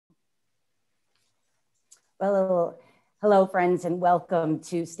Well, hello, friends, and welcome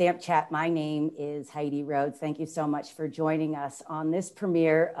to Stamp Chat. My name is Heidi Rhodes. Thank you so much for joining us on this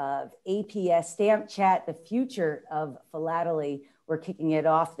premiere of APS Stamp Chat, the future of Philately. We're kicking it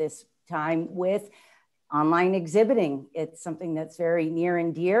off this time with online exhibiting. It's something that's very near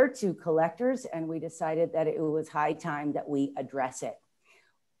and dear to collectors, and we decided that it was high time that we address it.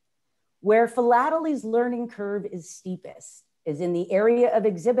 Where Philately's learning curve is steepest is in the area of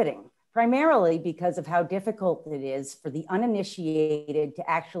exhibiting, primarily because of how difficult it is for the uninitiated to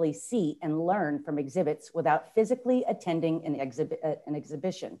actually see and learn from exhibits without physically attending an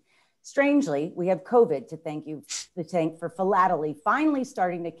exhibition. Strangely, we have COVID to thank for Philately finally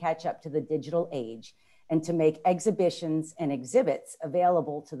starting to catch up to the digital age and to make exhibitions and exhibits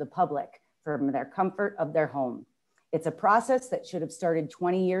available to the public from their comfort of their home. It's a process that should have started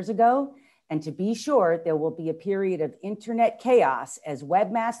 20 years ago. And to be sure, there will be a period of internet chaos as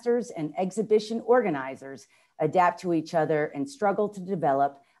webmasters and exhibition organizers adapt to each other and struggle to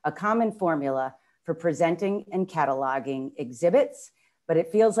develop a common formula for presenting and cataloging exhibits. But it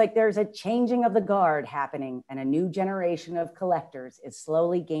feels like there's a changing of the guard happening, and a new generation of collectors is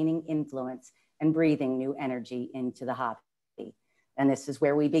slowly gaining influence and breathing new energy into the hobby. And this is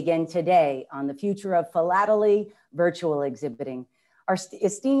where we begin today on the future of Philately virtual exhibiting. Our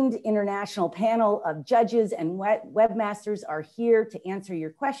esteemed international panel of judges and webmasters are here to answer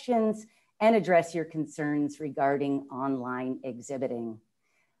your questions and address your concerns regarding online exhibiting.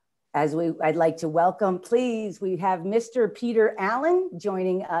 I'd like to welcome, please, we have Mr. Peter Allan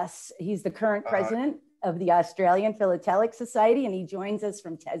joining us. He's the current president of the Australian Philatelic Society, and he joins us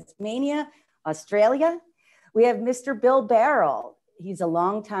from Tasmania, Australia. We have Mr. Bill Briggs. He's a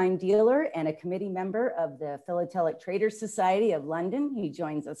longtime dealer and a committee member of the Philatelic Traders Society of London. He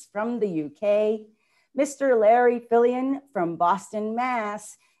joins us from the UK. Mr. Larry Fillion from Boston,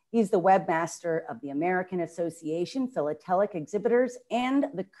 Mass. He's the webmaster of the American Association Philatelic Exhibitors and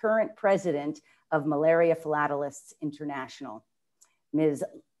the current president of Malaria Philatelists International. Ms.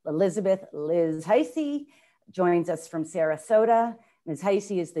 Elizabeth Liz Hisey joins us from Sarasota. Ms.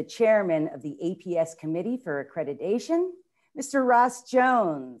 Hisey is the chairman of the APS Committee for Accreditation. Mr. Ross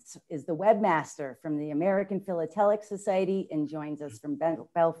Jones is the webmaster from the American Philatelic Society and joins us from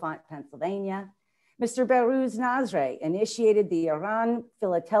Bellefonte, Pennsylvania. Mr. Behruz Nassre initiated the Iran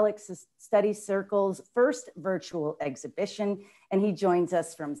Philatelic Study Circle's first virtual exhibition, and he joins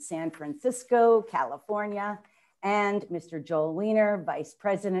us from San Francisco, California. And Mr. Joel Weiner, vice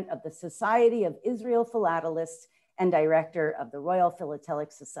president of the Society of Israel Philatelists and director of the Royal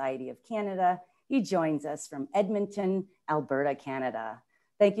Philatelic Society of Canada. He joins us from Edmonton, Alberta, Canada.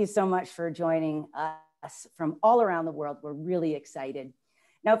 Thank you so much for joining us from all around the world. We're really excited.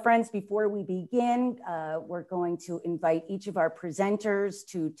 Now, friends, before we begin, we're going to invite each of our presenters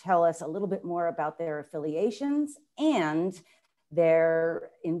to tell us a little bit more about their affiliations and their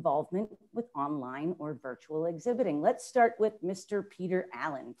involvement with online or virtual exhibiting. Let's start with Mr. Peter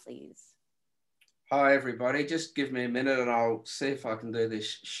Allan, please. Hi, everybody. Just give me a minute and I'll see if I can do this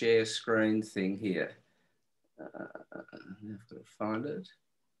share screen thing here. I've got to find it.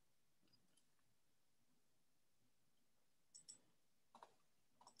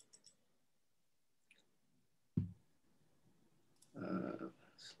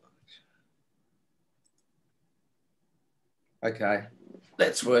 Okay,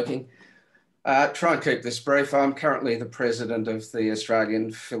 that's working. Try and keep this brief. I'm currently the president of the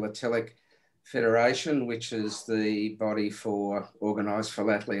Australian Philatelic Federation, which is the body for organised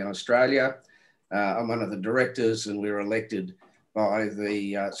philately in Australia. I'm one of the directors, and we're elected by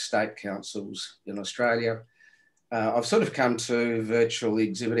the state councils in Australia. I've sort of come to virtual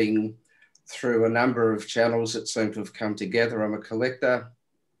exhibiting through a number of channels that seem to have come together. I'm a collector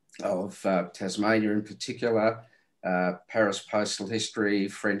of Tasmania in particular, Paris postal history,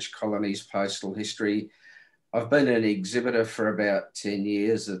 French colonies postal history. I've been an exhibitor for about 10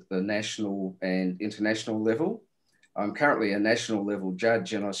 years at the national and international level. I'm currently a national level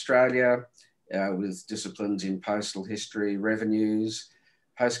judge in Australia with disciplines in postal history, revenues,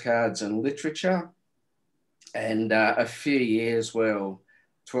 postcards and literature. And a few years, well,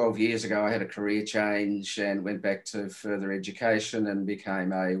 12 years ago, I had a career change and went back to further education and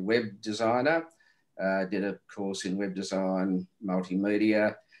became a web designer. Did a course in web design,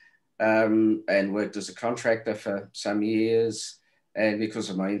 multimedia, and worked as a contractor for some years. And because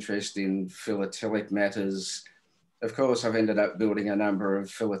of my interest in philatelic matters, of course, I've ended up building a number of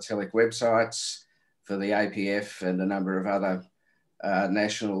philatelic websites for the APF and a number of other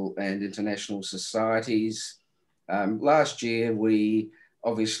national and international societies. Last year, we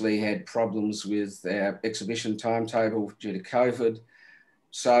obviously had problems with our exhibition timetable due to COVID.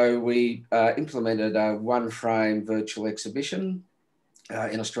 So we implemented a one-frame virtual exhibition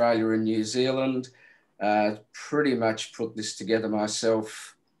in Australia and New Zealand. Pretty much put this together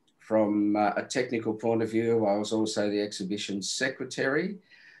myself from a technical point of view. I was also the exhibition secretary.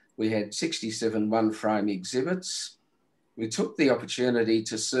 We had 67 one-frame exhibits. We took the opportunity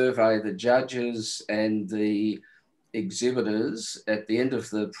to survey the judges and the exhibitors at the end of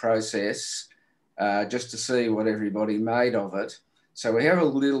the process, just to see what everybody made of it. So we have a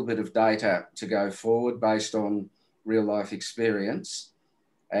little bit of data to go forward based on real life experience.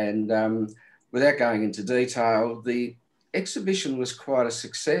 And without going into detail, the exhibition was quite a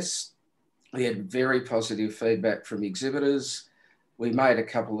success. We had very positive feedback from exhibitors. We made a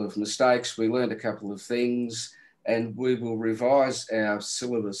couple of mistakes. We learned a couple of things, and we will revise our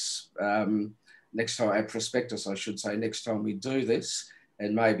syllabus next time, our prospectus, I should say, next time we do this.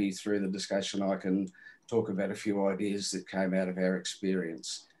 And maybe through the discussion, I can talk about a few ideas that came out of our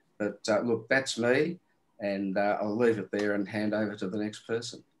experience. But look, that's me, and I'll leave it there and hand over to the next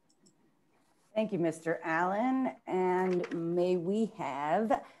person. Thank you, Mr. Allan. And may we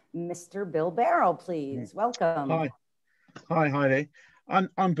have Mr. Bill Barrow, please. Welcome. Hi, Heidi.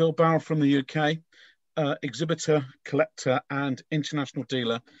 I'm Bill Barrow from the UK, exhibitor, collector, and international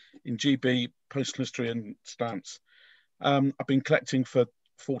dealer in GB, postal history, and stamps. I've been collecting for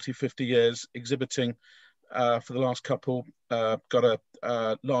 40, 50 years, exhibiting for the last couple. Got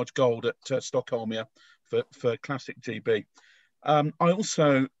a large gold at Stockholmia for classic GB. I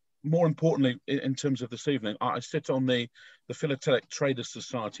also, more importantly, in terms of this evening, I sit on the Philatelic Traders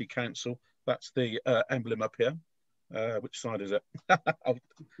Society Council. That's the emblem up here. Which side is it?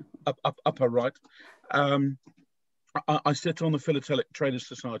 Upper right. I sit on the Philatelic Traders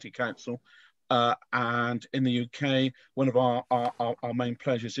Society Council, and in the UK, one of our main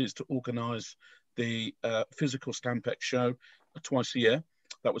pleasures is to organise the physical Stampex show twice a year.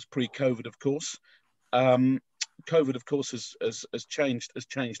 That was pre-COVID, of course. COVID, of course, has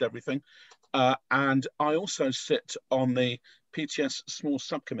changed everything. And I also sit on the PTS small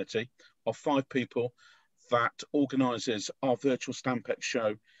subcommittee of 5 people that organises our virtual Stampex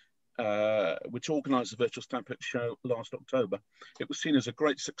show, which organised the virtual Stampex show last October. It was seen as a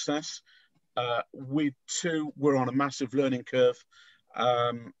great success. We too were on a massive learning curve,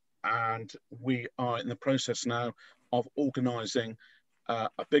 and we are in the process now of organising a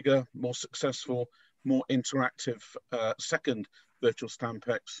bigger, more successful, more interactive second virtual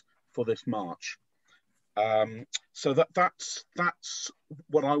Stampex for this March. So that's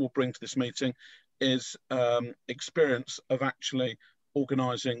what I will bring to this meeting, is experience of actually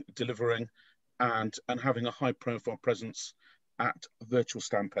organising, delivering, and having a high profile presence at virtual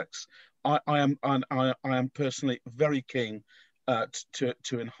Stampex. I am personally very keen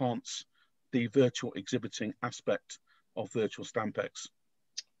to enhance the virtual exhibiting aspect of virtual Stampex.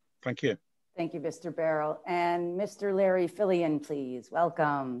 Thank you. Thank you, Mr. Barrow. And Mr. Larry Fillion, please.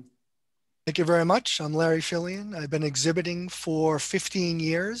 Welcome. Thank you very much. I'm Larry Fillion. I've been exhibiting for 15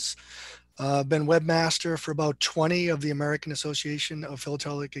 years. I've been webmaster for about 20 of the American Association of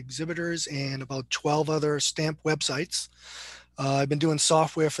Philatelic Exhibitors and about 12 other stamp websites. I've been doing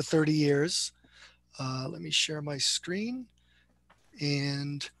software for 30 years. Let me share my screen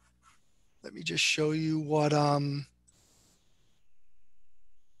and let me just show you what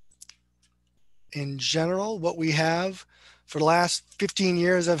in general, what we have. For the last 15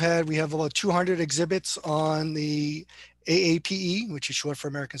 years we have about 200 exhibits on the AAPE, which is short for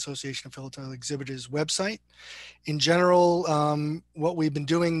American Association of Philatelic Exhibitors website. In general, what we've been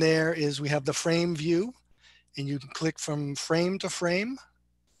doing there is we have the frame view, and you can click from frame to frame.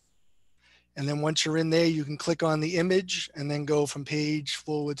 And then once you're in there, you can click on the image and then go from page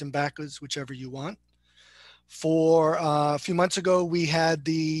forwards and backwards, whichever you want. For a few months ago, we had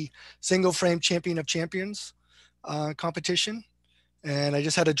the single frame champion of champions competition. And I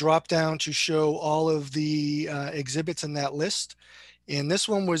just had a drop down to show all of the exhibits in that list. And this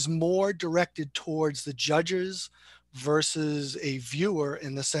one was more directed towards the judges versus a viewer,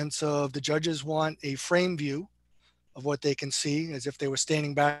 in the sense of the judges want a frame view of what they can see as if they were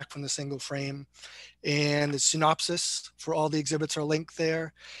standing back from the single frame. And the synopsis for all the exhibits are linked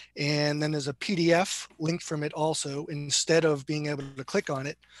there. And then there's a PDF linked from it also, instead of being able to click on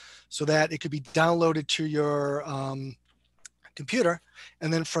it, so that it could be downloaded to your computer.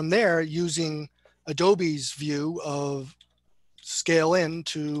 And then from there, using Adobe's view of scale in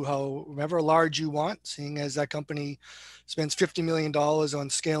to however large you want, seeing as that company spends $50 million on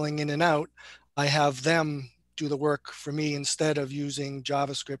scaling in and out, I have them do the work for me instead of using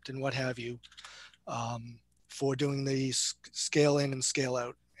JavaScript and what have you for doing the scale in and scale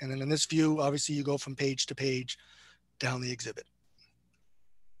out. And then in this view, obviously you go from page to page down the exhibit.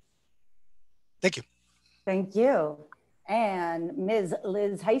 Thank you. Thank you. And Ms.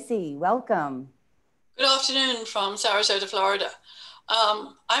 Liz Hisey, welcome. Good afternoon from Sarasota, Florida.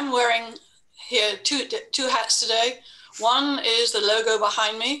 I'm wearing here two hats today. One is the logo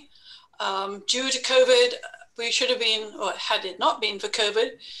behind me. Due to COVID, we should have been, or had it not been for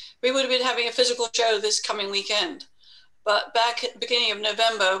COVID, we would have been having a physical show this coming weekend. But back at the beginning of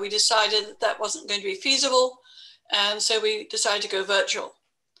November, we decided that that wasn't going to be feasible. And so we decided to go virtual.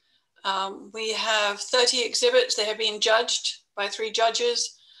 We have 30 exhibits. They have been judged by 3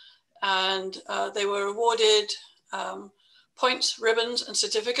 judges, and they were awarded points, ribbons, and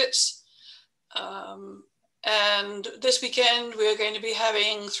certificates. And this weekend, we're going to be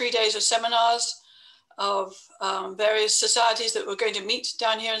having 3 days of seminars of various societies that we're going to meet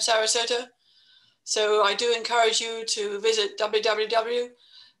down here in Sarasota. So I do encourage you to visit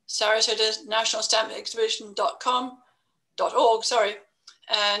www.sarasotanationalstampexhibition.org,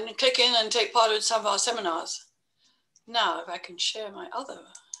 and click in and take part in some of our seminars. Now, if I can share my other.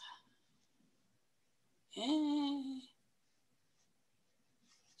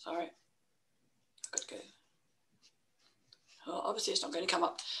 Sorry, good. Well, obviously it's not going to come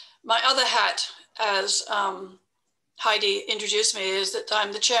up. My other hat, as Heidi introduced me, is that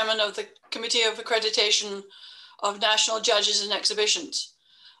I'm the chairman of the Committee of Accreditation of National Judges and Exhibitions.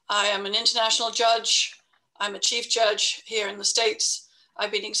 I am an international judge. I'm a chief judge here in the States.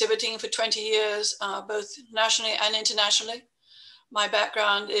 I've been exhibiting for 20 years, both nationally and internationally. My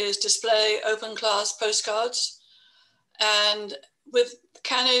background is display open class postcards. And with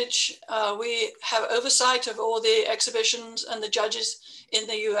Canage, we have oversight of all the exhibitions and the judges in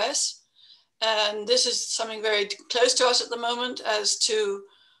the US. And this is something very close to us at the moment as to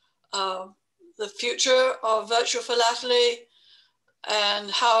the future of virtual philately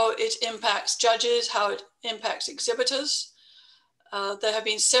and how it impacts judges, how it impacts exhibitors. There have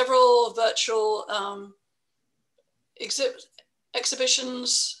been several virtual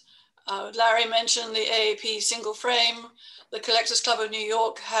exhibitions. Larry mentioned the AAP single frame. The Collectors Club of New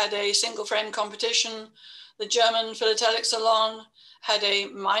York had a single frame competition. The German Philatelic Salon had a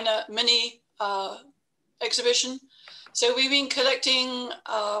mini exhibition. So we've been collecting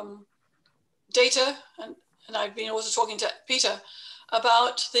data, and I've been also talking to Peter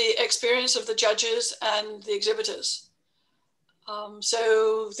about the experience of the judges and the exhibitors.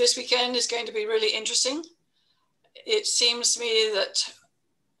 So this weekend is going to be really interesting. It seems to me that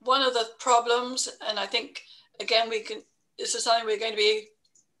one of the problems, and I think, again, this is something we're going to be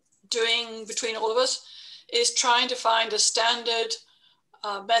doing between all of us, is trying to find a standard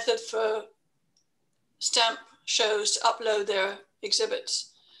method for stamp shows to upload their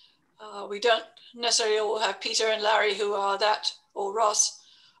exhibits. We don't necessarily all have Peter and Larry who are that, or Ross,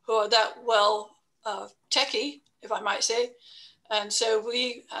 who are that well techie, if I might say. And so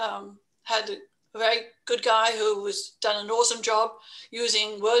we had a very good guy who has done an awesome job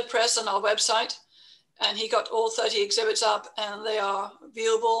using WordPress on our website. And he got all 30 exhibits up, and they are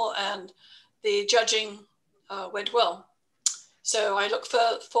viewable, and the judging went well. So I look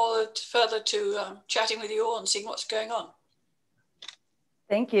forward further to chatting with you all and seeing what's going on.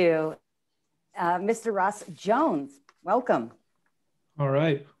 Thank you. Mr. Ross Jones, welcome. All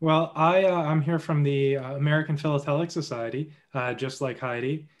right. Well, I'm here from the American Philatelic Society, just like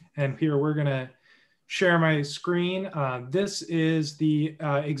Heidi. And here we're going to share my screen. This is the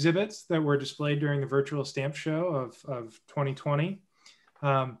exhibits that were displayed during the virtual stamp show of 2020.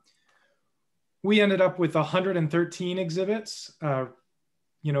 We ended up with 113 exhibits,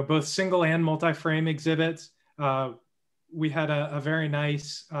 both single and multi-frame exhibits. We had a very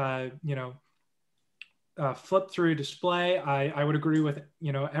nice, flip through display. I would agree with,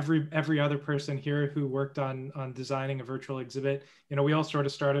 every other person here who worked on designing a virtual exhibit. We all sort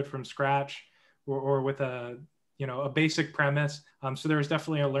of started from scratch or with a basic premise. So there was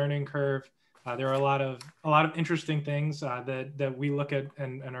definitely a learning curve. There are a lot of interesting things that we look at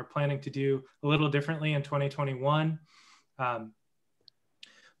and are planning to do a little differently in 2021.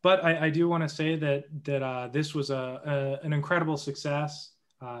 But I do want to say that this was an incredible success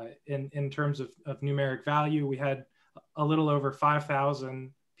in terms of numeric value. We had a little over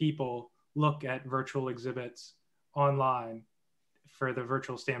 5,000 people look at virtual exhibits online for the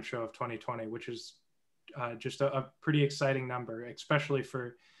virtual stamp show of 2020, which is just a pretty exciting number, especially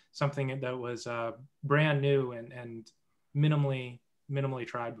for something that was brand new and minimally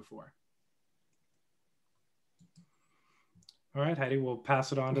tried before. All right, Heidi, we'll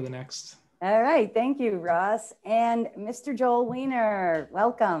pass it on to the next. All right, thank you, Ross. And Mr. Joel Weiner,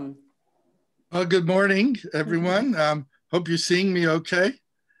 welcome. Good morning, everyone. Hope you're seeing me okay.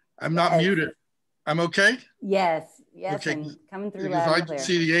 I'm not muted. I'm okay? Yes, okay. and coming through Because loud I and clear.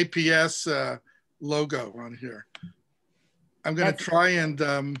 see the APS logo on here. I'm going to try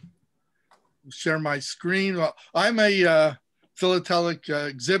and share my screen. Well, I'm a philatelic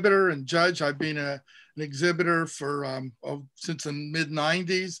exhibitor and judge. I've been an exhibitor for since the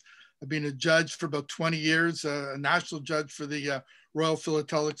mid-90s. I've been a judge for about 20 years, a national judge for the Royal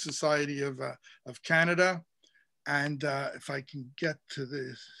Philatelic Society of Canada. And if I can get to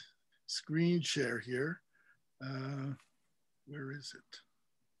the screen share here, where is it?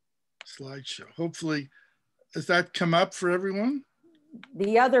 Slideshow. Hopefully, does that come up for everyone?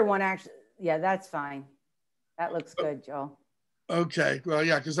 The other one actually, yeah, that's fine. That looks good, Joel. Okay, well,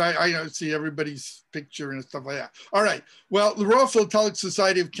 yeah, because I don't see everybody's picture and stuff like that. All right, well, the Royal Philatelic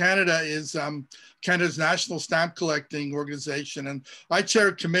Society of Canada is Canada's national stamp collecting organization, and I chair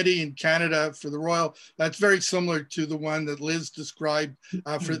a committee in Canada for the Royal. That's very similar to the one that Liz described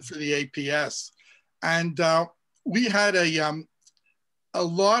for the APS. And we had a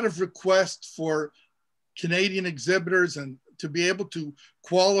lot of requests for Canadian exhibitors and to be able to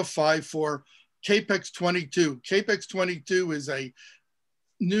qualify for CAPEX 22. CAPEX 22 is a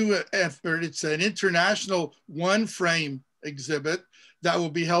new effort. It's an international one frame exhibit that will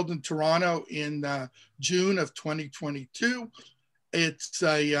be held in Toronto in June of 2022. It's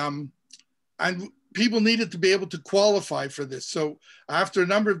a, and people needed to be able to qualify for this. So after a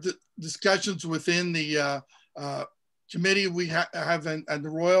number of discussions within the committee we have and the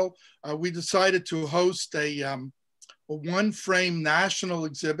Royal, we decided to host a one frame national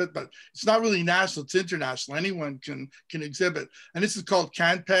exhibit, but it's not really national, it's international. Anyone can exhibit. And this is called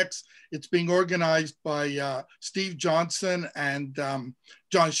CanPEX. It's being organized by Steve Johnson and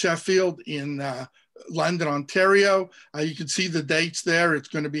John Sheffield in London, Ontario. You can see the dates there. It's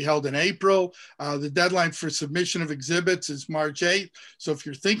going to be held in April. The deadline for submission of exhibits is March 8th. So if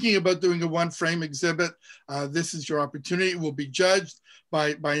you're thinking about doing a one frame exhibit, this is your opportunity. It will be judged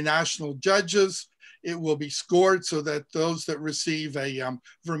by national judges. It will be scored so that those that receive a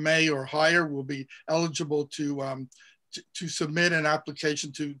vermeil or higher will be eligible to submit an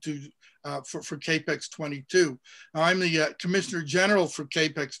application for CAPEX 22. Now, I'm the Commissioner General for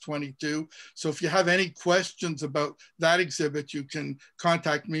CAPEX 22. So if you have any questions about that exhibit, you can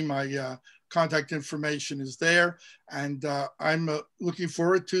contact me. My contact information is there, and I'm looking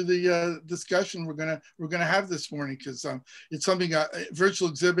forward to the discussion we're gonna have this morning, because it's something virtual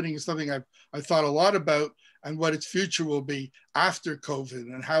exhibiting is something I thought a lot about, and what its future will be after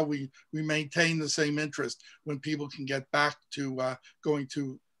COVID, and how we maintain the same interest when people can get back to going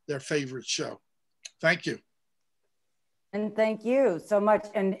to their favorite show. Thank you. And thank you so much.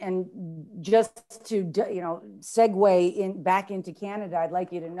 And just to segue back into Canada, I'd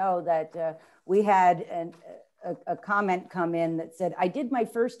like you to know that we had a comment come in that said, I did my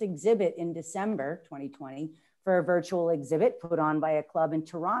first exhibit in December 2020 for a virtual exhibit put on by a club in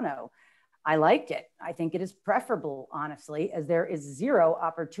Toronto. I liked it. I think it is preferable, honestly, as there is zero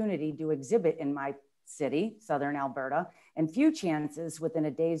opportunity to exhibit in my city, Southern Alberta, and few chances within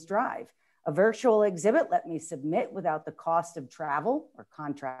a day's drive. A virtual exhibit let me submit without the cost of travel or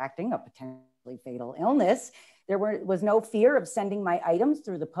contracting a potentially fatal illness. There was no fear of sending my items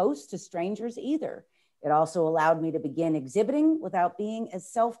through the post to strangers either. It also allowed me to begin exhibiting without being as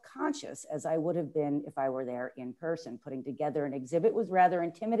self-conscious as I would have been if I were there in person. Putting together an exhibit was rather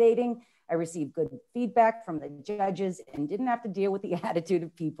intimidating. I received good feedback from the judges and didn't have to deal with the attitude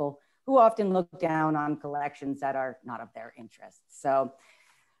of people who often look down on collections that are not of their interest. So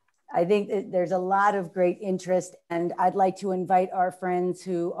I think there's a lot of great interest, and I'd like to invite our friends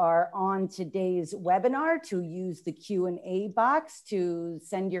who are on today's webinar to use the Q&A box to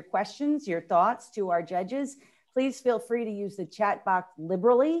send your questions, your thoughts to our judges. Please feel free to use the chat box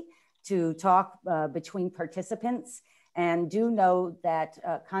liberally to talk between participants. And do know that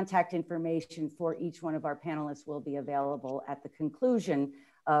contact information for each one of our panelists will be available at the conclusion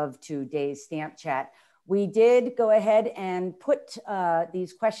of today's Stamp Chat. We did go ahead and put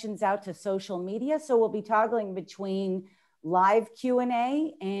these questions out to social media. So we'll be toggling between live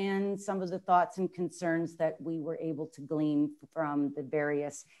Q&A and some of the thoughts and concerns that we were able to glean from the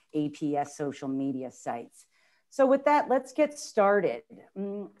various APS social media sites. So with that, let's get started.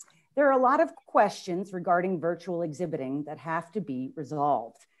 There are a lot of questions regarding virtual exhibiting that have to be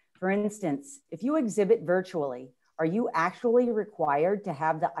resolved. For instance, if you exhibit virtually, are you actually required to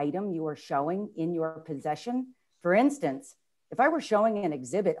have the item you are showing in your possession? For instance, if I were showing an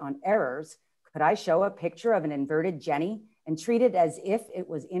exhibit on errors, could I show a picture of an inverted Jenny and treat it as if it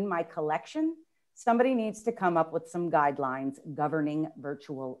was in my collection? Somebody needs to come up with some guidelines governing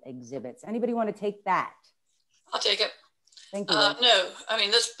virtual exhibits. Anybody want to take that? I'll take it. Thank you. No, I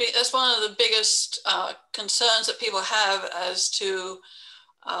mean, that's one of the biggest concerns that people have as to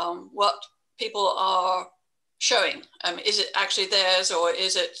what people are showing. Is it actually theirs or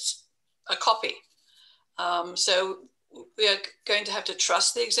is it a copy? So we are going to have to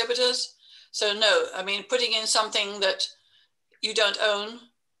trust the exhibitors. So no, I mean, putting in something that you don't own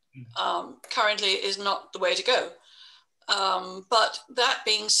currently is not the way to go. But that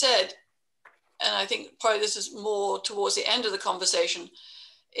being said, and I think probably this is more towards the end of the conversation,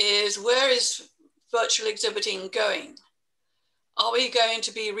 is where is virtual exhibiting going? Are we going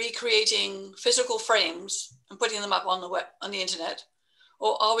to be recreating physical frames and putting them up on the web, on the internet?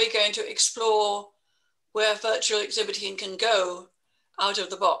 Or are we going to explore where virtual exhibiting can go out of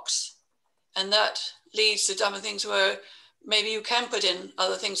the box? And that leads to dumber things where maybe you can put in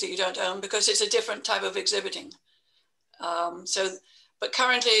other things that you don't own because it's a different type of exhibiting. But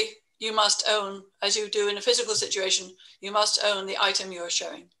currently you must own, as you do in a physical situation, you must own the item you're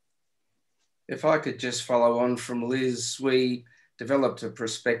showing. If I could just follow on from Liz, we developed a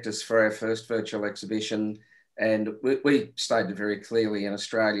prospectus for our first virtual exhibition, and we stated very clearly in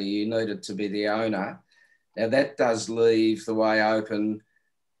Australia you needed to be the owner. Now that does leave the way open,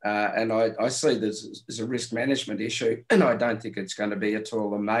 and I see this as a risk management issue, and I don't think it's going to be at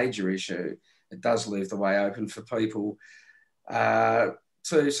all a major issue. It does leave the way open for people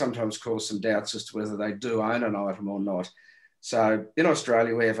to sometimes cause some doubts as to whether they do own an item or not. So in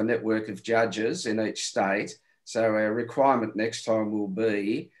Australia, we have a network of judges in each state. So our requirement next time will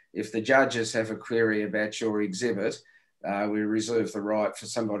be, if the judges have a query about your exhibit, we reserve the right for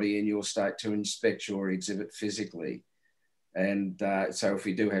somebody in your state to inspect your exhibit physically. And so if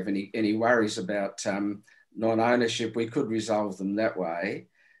we do have any worries about non-ownership, we could resolve them that way.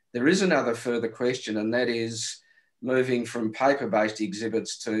 There is another further question, and that is moving from paper-based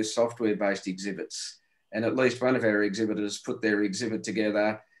exhibits to software-based exhibits. And at least one of our exhibitors put their exhibit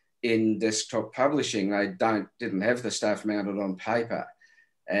together in desktop publishing. They didn't have the stuff mounted on paper.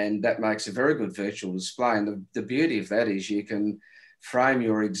 And that makes a very good virtual display. And the beauty of that is you can frame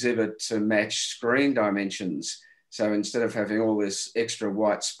your exhibit to match screen dimensions. So instead of having all this extra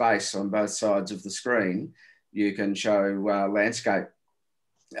white space on both sides of the screen, you can show landscape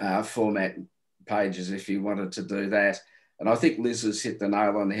format pages if you wanted to do that. And I think Liz has hit the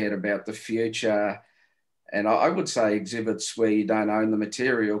nail on the head about the future. And I would say exhibits where you don't own the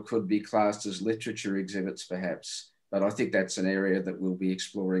material could be classed as literature exhibits perhaps. But I think that's an area that we'll be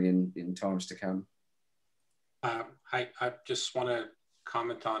exploring in times to come. I just want to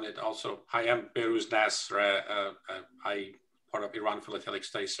comment on it also. I am Behruz Nassre. I part of Iran Philatelic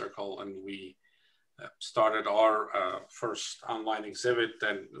Study Circle, and we started our first online exhibit,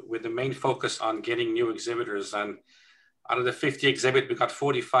 and with the main focus on getting new exhibitors. And out of the 50 exhibit, we got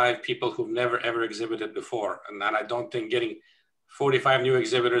 45 people who've never ever exhibited before. And I don't think getting 45 new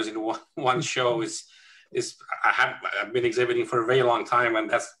exhibitors in one show is I've been exhibiting for a very long time, and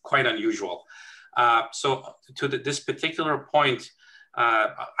that's quite unusual. So to this particular point,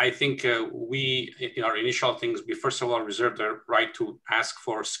 I think we, in our initial things, we first of all reserve the right to ask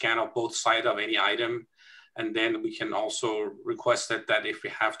for a scan of both sides of any item. And then we can also request that if we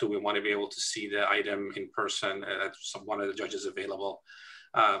have to, we want to be able to see the item in person. One of the judges available.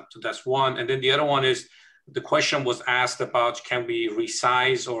 So that's one. And then the other one is, the question was asked about, can we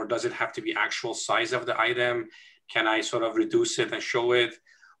resize, or does it have to be actual size of the item? Can I sort of reduce it and show it?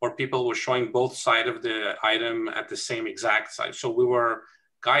 Or people were showing both sides of the item at the same exact size. So we were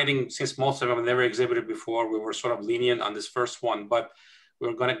guiding, since most of them have never exhibited before, we were sort of lenient on this first one, but we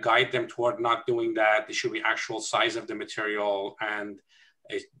were going to guide them toward not doing that. It should be actual size of the material, and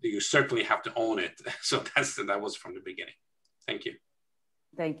you certainly have to own it. So that was from the beginning. Thank you.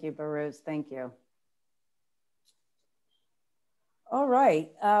 Thank you, Behruz. Thank you. All right,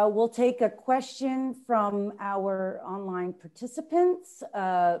 we'll take a question from our online participants.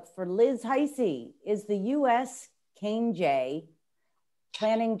 For Liz Hisey, is the U.S. KJ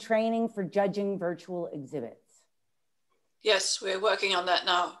planning training for judging virtual exhibits? Yes, we're working on that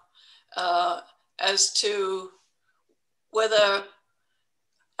now. As to whether,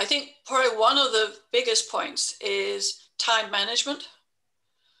 I think probably one of the biggest points is time management.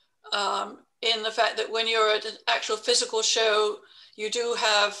 In the fact that when you're at an actual physical show, you do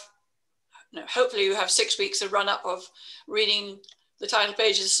have, hopefully you have 6 weeks to run up of reading the title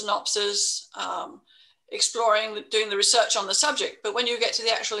pages, synopsis, exploring, doing the research on the subject. But when you get to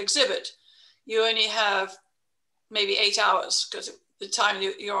the actual exhibit, you only have maybe 8 hours because of the time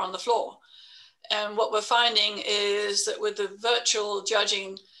you're on the floor. And what we're finding is that with the virtual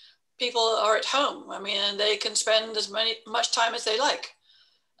judging, people are at home. I mean, and they can spend as much time as they like.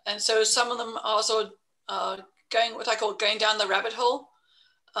 And so some of them are sort of going, what I call going down the rabbit hole,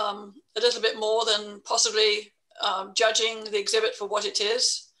 a little bit more than possibly judging the exhibit for what it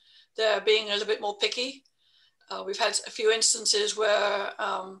is. they're being a little bit more picky. We've had a few instances where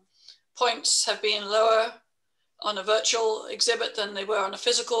points have been lower on a virtual exhibit than they were on a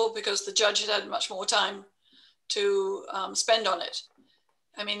physical because the judge had much more time to spend on it.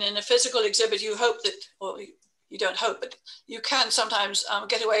 I mean, in a physical exhibit, you hope that, well, you don't hope, but you can sometimes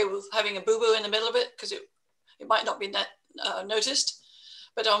get away with having a boo-boo in the middle of it because it might not be noticed.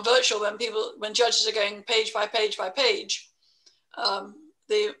 But on virtual, when judges are going page by page by page,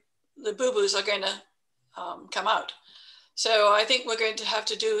 the boo-boos are going to come out. So I think we're going to have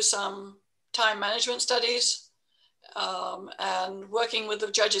to do some time management studies and working with the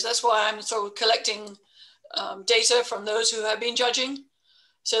judges. That's why I'm sort of collecting data from those who have been judging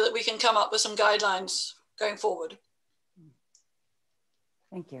so that we can come up with some guidelines going forward.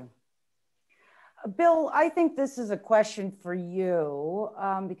 Thank you. Bill, I think this is a question for you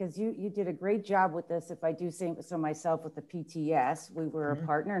because you did a great job with this. If I do say so myself with the PTS, we were a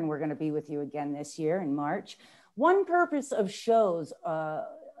partner and we're going to be with you again this year in March. One purpose of shows,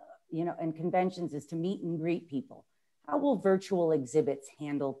 and conventions is to meet and greet people. How will virtual exhibits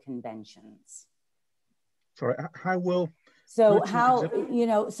handle conventions? Sorry, how will? So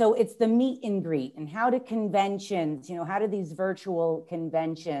so it's the meet and greet, and how do conventions, how do these virtual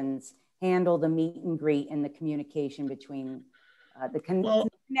conventions handle the meet and greet and the communication between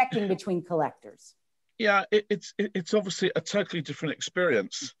connecting between collectors? Yeah, it's obviously a totally different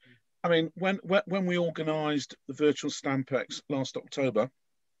experience. I mean, when we organised the virtual Stampex last October,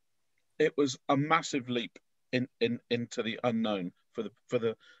 it was a massive leap into the unknown for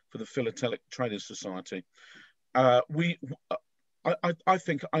the Philatelic Traders Society. I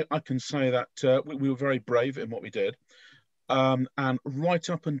think I can say that we were very brave in what we did. And right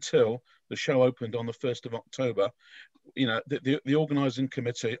up until the show opened on the 1st of October, the organising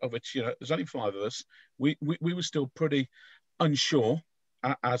committee, of which there's only 5 of us, we were still pretty unsure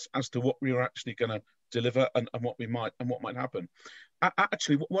as to what we were actually going to deliver and what might happen.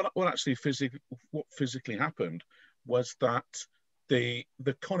 Actually, what physically happened was that the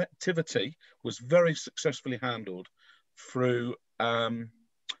connectivity was very successfully handled through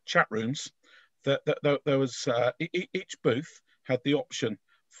chat rooms. There was each booth had the option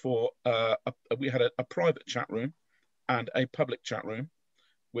for we had a private chat room and a public chat room,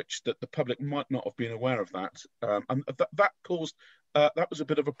 which the public might not have been aware of that, and that caused that was a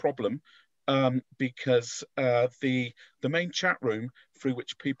bit of a problem because the main chat room through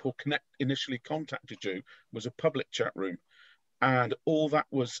which people initially contacted you was a public chat room, and all that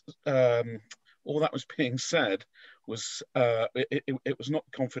was being said was it was not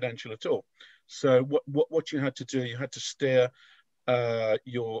confidential at all. So what you had to do, you had to steer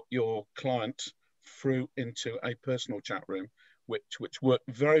your client through into a personal chat room, which worked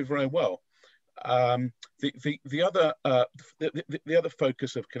very, very well. The other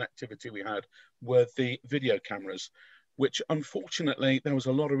focus of connectivity we had were the video cameras, which unfortunately there was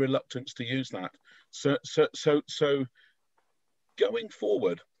a lot of reluctance to use that. So going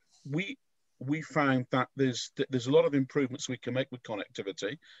forward, we found that there's a lot of improvements we can make with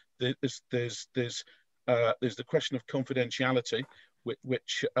connectivity. There's the question of confidentiality,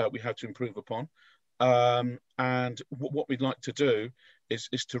 which we have to improve upon. And what we'd like to do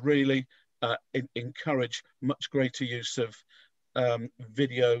is to really encourage much greater use of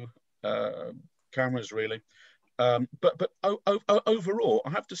video cameras, really. But overall, I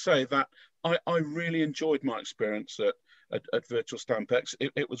have to say that I really enjoyed my experience at Virtual Stampex.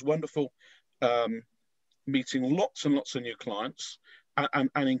 It was wonderful meeting lots and lots of new clients and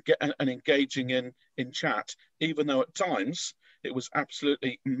engaging in chat, even though at times it was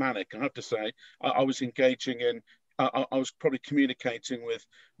absolutely manic. I have to say, I was engaging in, I was probably communicating with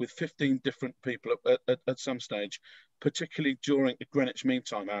 15 different people at some stage, particularly during Greenwich Mean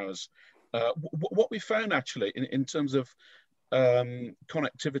Time hours. What we found actually in terms of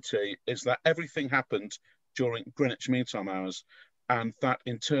connectivity is that everything happened during Greenwich Mean Time hours, and that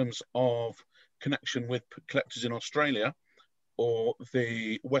in terms of connection with collectors in Australia or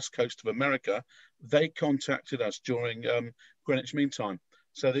the West Coast of America, they contacted us during Greenwich Mean Time.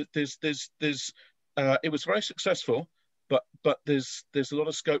 So there's it was very successful, but there's a lot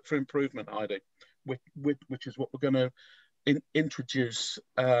of scope for improvement, Heidi, which is what we're going to introduce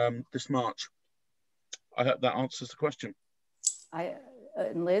this March. I hope that answers the question.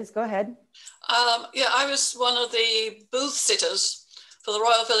 Liz, go ahead. Yeah, I was one of the booth sitters for the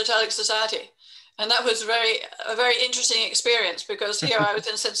Royal Philatelic Society, and that was a very interesting experience because here I was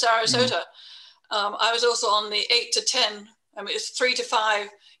in Sarasota. I was also on the 8 to 10. I mean, it's 3 to 5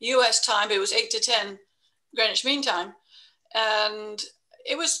 US time, but it was 8 to 10 Greenwich Mean Time. And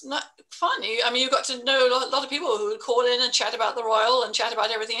it was not fun. I mean, you got to know a lot of people who would call in and chat about the Royal and chat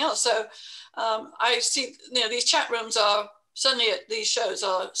about everything else. So I see, you know, these chat rooms are certainly, these shows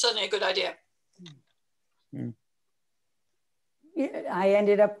are certainly a good idea. Mm. I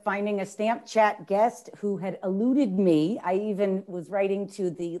ended up finding a Stamp Chat guest who had eluded me. I even was writing to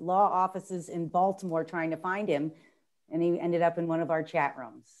the law offices in Baltimore trying to find him, and he ended up in one of our chat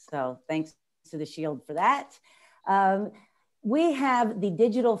rooms. So thanks to the Shield for that. We have the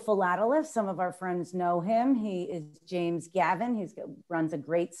digital philatelist. Some of our friends know him. He is James Gavin. He runs a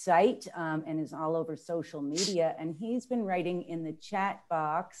great site and is all over social media. And he's been writing in the chat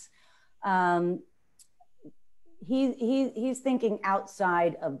box. He's thinking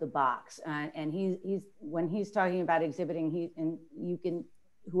outside of the box, and he's when he's talking about exhibiting, and you can,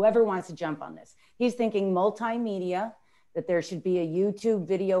 whoever wants to jump on this, he's thinking multimedia, that there should be a YouTube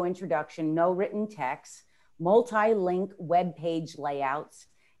video introduction, no written text, multi-link web page layouts,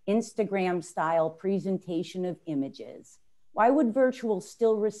 Instagram style presentation of images. Why would virtual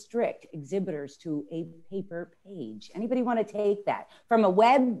still restrict exhibitors to a paper page? Anybody want to take that? From a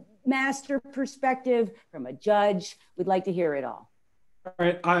webmaster perspective, from a judge, we'd like to hear it all. All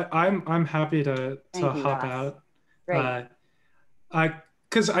right, I'm happy to hop out. Great.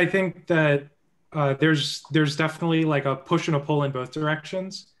 Because I think that there's definitely like a push and a pull in both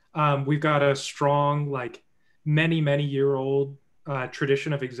directions. We've got a strong, like many year old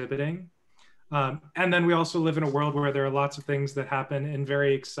tradition of exhibiting. And then we also live in a world where there are lots of things that happen in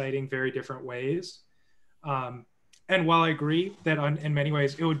very exciting, very different ways. And while I agree that in many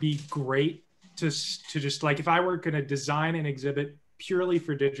ways it would be great to just like, if I were going to design an exhibit purely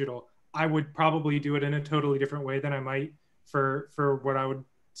for digital, I would probably do it in a totally different way than I might for what I would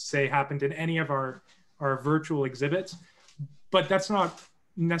say happened in any of our virtual exhibits. But that's not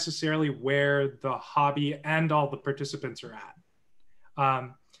necessarily where the hobby and all the participants are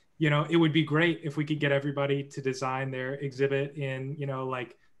at. You know, it would be great if we could get everybody to design their exhibit in, you know,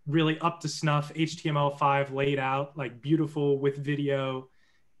 like really up to snuff, HTML5 laid out, like beautiful with video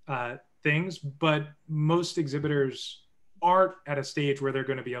things. But most exhibitors aren't at a stage where they're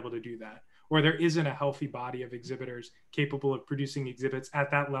going to be able to do that, or there isn't a healthy body of exhibitors capable of producing exhibits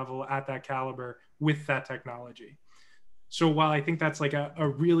at that level, at that caliber, with that technology. So while I think that's like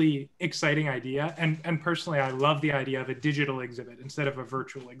a really exciting idea, and personally, I love the idea of a digital exhibit instead of a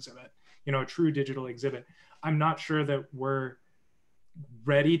virtual exhibit, you know, a true digital exhibit, I'm not sure that we're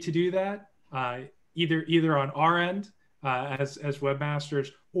ready to do that, either on our end as webmasters,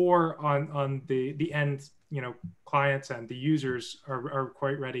 or on the end, you know, clients and the users are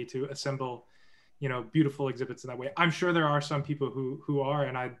quite ready to assemble, you know, beautiful exhibits in that way. I'm sure there are some people who are,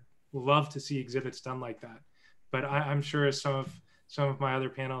 and I'd love to see exhibits done like that. But I'm sure some of my other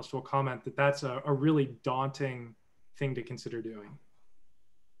panelists will comment that that's a really daunting thing to consider doing.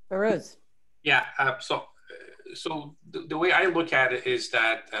 Behruz. Yeah, so the way I look at it is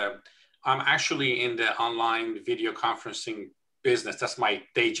that I'm actually in the online video conferencing business. That's my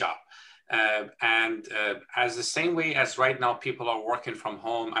day job. And as the same way as right now people are working from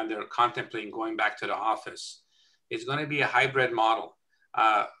home and they're contemplating going back to the office, it's going to be a hybrid model.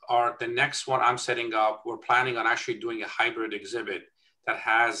 Or the next one I'm setting up, we're planning on actually doing a hybrid exhibit that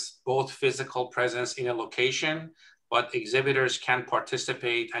has both physical presence in a location, but exhibitors can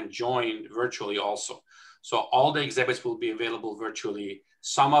participate and join virtually also. So all the exhibits will be available virtually.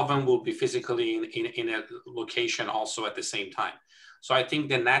 Some of them will be physically in a location also at the same time. So I think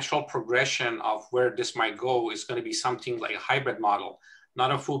the natural progression of where this might go is going to be something like a hybrid model,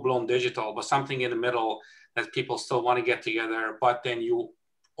 not a full-blown digital, but something in the middle that people still want to get together, but then you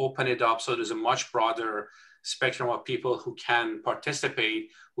open it up so there's a much broader spectrum of people who can participate,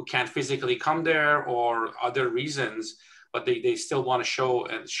 who can't physically come there or other reasons, but they still want to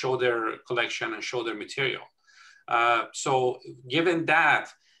show their collection and show their material. So given that,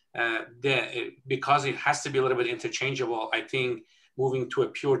 because it has to be a little bit interchangeable, I think moving to a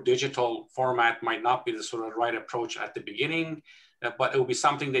pure digital format might not be the sort of right approach at the beginning, but it will be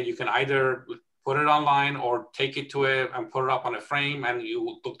something that you can either put it online or take it to it and put it up on a frame and you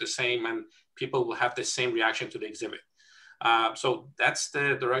will look the same and people will have the same reaction to the exhibit. So that's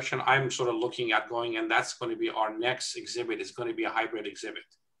the direction I'm sort of looking at going, and that's going to be our next exhibit. Is going to be a hybrid exhibit.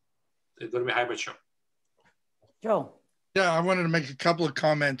 It's going to be a hybrid show. Joe. Yeah, I wanted to make a couple of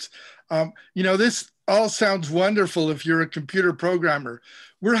comments. You know, this all sounds wonderful if you're a computer programmer.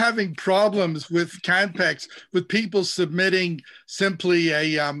 We're having problems with CanPEX with people submitting simply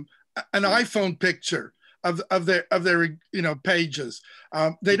an iPhone picture of their you know, pages.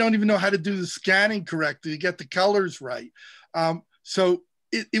 They don't even know how to do the scanning correctly to get the colors right. So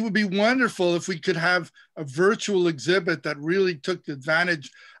it would be wonderful if we could have a virtual exhibit that really took advantage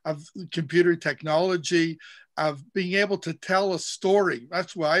of computer technology, of being able to tell a story.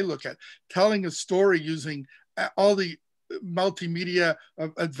 That's what I look at, telling a story using all the multimedia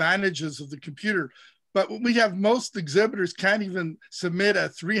advantages of the computer. But we have most exhibitors can't even submit a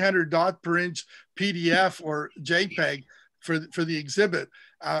 300 dot per inch PDF or JPEG for the exhibit.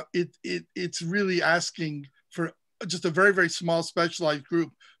 It's really asking for just a very, very small specialized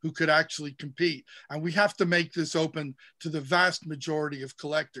group who could actually compete. And we have to make this open to the vast majority of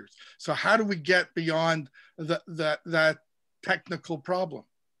collectors. So how do we get beyond that technical problem?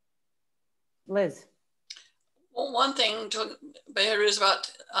 Liz. Well, one thing to Behruz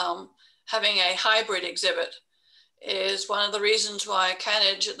about having a hybrid exhibit is one of the reasons why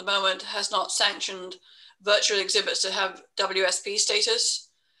Canage at the moment has not sanctioned virtual exhibits to have WSP status,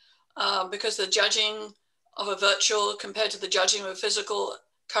 because the judging of a virtual compared to the judging of a physical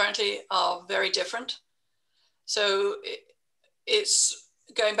currently are very different. So it's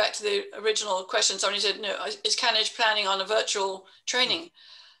going back to the original question. Somebody said, no, is Canage planning on a virtual training?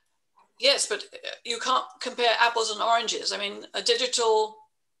 Yes, but you can't compare apples and oranges. I mean, a digital,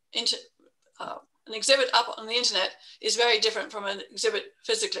 an exhibit up on the internet is very different from an exhibit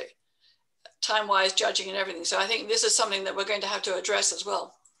physically, time-wise, judging and everything. So I think this is something that we're going to have to address as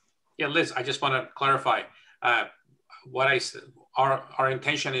well. Yeah, Liz, I just want to clarify. What I said, our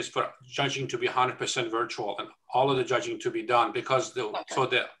intention is for judging to be 100% virtual and all of the judging to be done, because the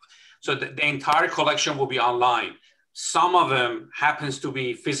entire collection will be online. Some of them happens to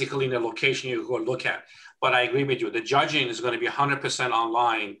be physically in a location you go look at, but I agree with you. The judging is going to be 100%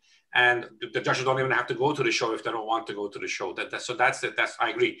 online, and the judges don't even have to go to the show if they don't want to go to the show. That's I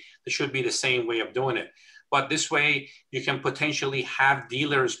agree. There should be the same way of doing it. But this way, you can potentially have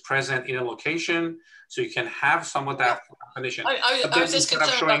dealers present in a location, so you can have some of that definition. I was just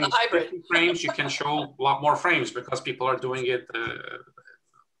concerned about the hybrid. Frames, you can show a lot more frames because people are doing it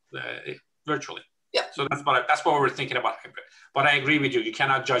virtually. Yeah. So that's what we're thinking about hybrid. But I agree with you. You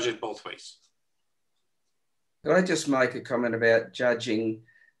cannot judge it both ways. Could I just make a comment about judging?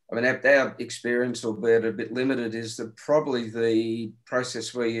 I mean, our experience, albeit a bit limited, is that probably the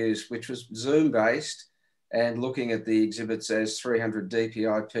process we used, which was Zoom-based, and looking at the exhibits as 300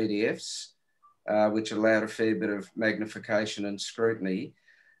 DPI PDFs, which allowed a fair bit of magnification and scrutiny.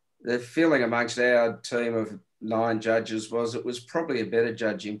 The feeling amongst our team of 9 judges was it was probably a better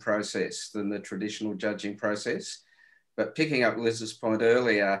judging process than the traditional judging process. But picking up Liz's point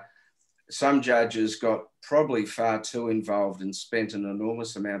earlier, some judges got probably far too involved and spent an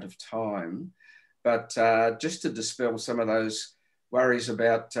enormous amount of time. But just to dispel some of those worries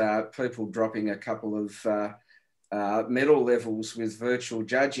about people dropping a couple of medal levels with virtual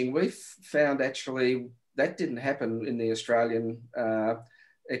judging, we've found actually that didn't happen in the Australian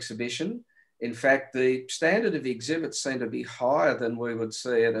exhibition. In fact, the standard of the exhibits seemed to be higher than we would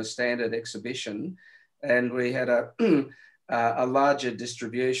see at a standard exhibition. And we had a larger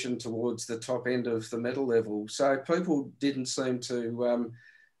distribution towards the top end of the medal level. So people didn't seem to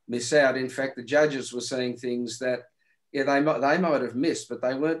miss out. In fact, the judges were seeing things that they might have missed, but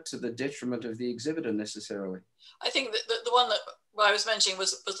they weren't to the detriment of the exhibitor necessarily. I think that the one that I was mentioning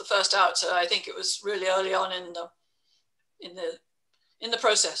was the first out. So I think it was really early on in the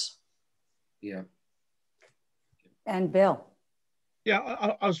process. Yeah. And Bill.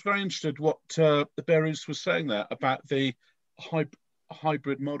 Yeah, I was very interested what the Behruz was saying there about the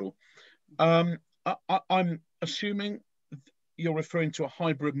hybrid model. I'm assuming you're referring to a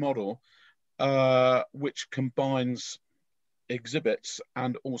hybrid model which combines exhibits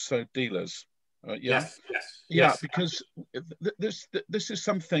and also dealers. Yeah? Yeah, because this is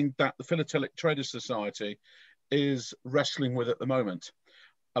something that the Philatelic Traders Society is wrestling with at the moment.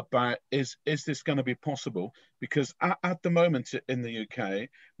 About is this going to be possible? Because at the moment in the UK,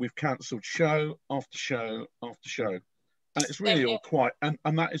 we've cancelled show after show after show, and it's really all quite and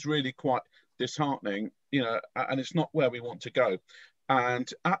that is really quite disheartening, you know, and it's not where we want to go.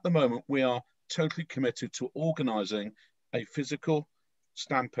 And at the moment, we are totally committed to organising a physical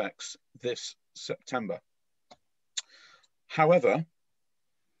Stampex this September. However,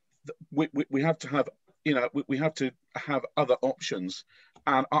 we have to have, you know, we have to have other options.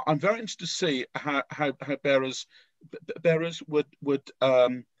 And I'm very interested to see how Behruz would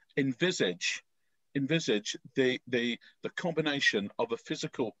envisage the combination of a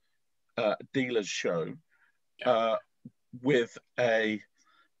physical dealers show with a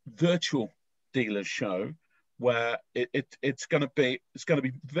virtual dealers show, where it's going to be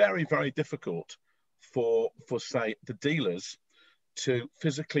very, very difficult for say the dealers to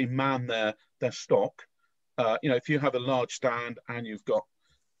physically man their stock. You know, if you have a large stand and you've got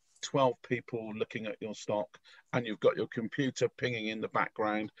 12 people looking at your stock, and you've got your computer pinging in the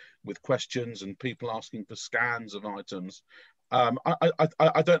background with questions and people asking for scans of items. I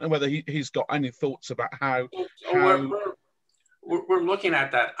don't know whether he's got any thoughts about how we're looking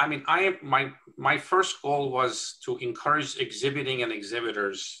at that. I mean, my first goal was to encourage exhibiting and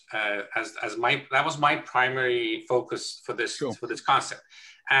exhibitors that was my primary focus for this concept.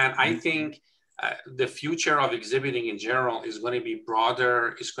 And I think the future of exhibiting in general is going to be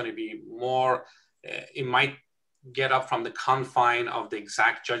broader. It's going to be more. It might get up from the confine of the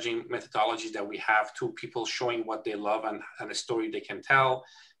exact judging methodologies that we have to people showing what they love and a story they can tell.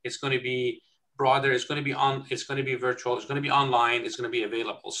 It's going to be broader. It's going to be it's going to be virtual. It's going to be online. It's going to be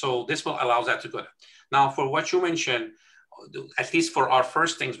available. So this will allow that to go. Now, for what you mentioned, at least for our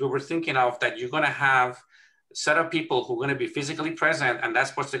first things, we were thinking of that you're going to have a set of people who are going to be physically present, and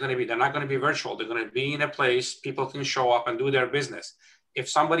that's what they're going to be. They're not going to be virtual. They're going to be in a place people can show up and do their business. If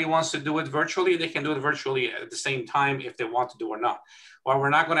somebody wants to do it virtually, they can do it virtually at the same time if they want to do or not. Well, we're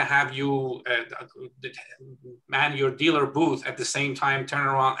not going to have you man your dealer booth at the same time, turn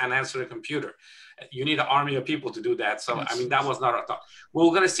around and answer the computer. You need an army of people to do that. So, I mean, that was not our thought. We're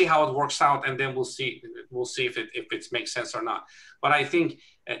going to see how it works out, and then we'll see if it makes sense or not. But I think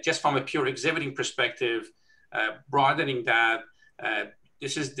just from a pure exhibiting perspective, broadening that,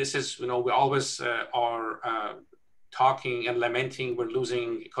 this is we always are talking and lamenting we're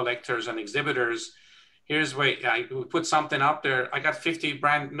losing collectors and exhibitors. Here's where I put something up there. I got 50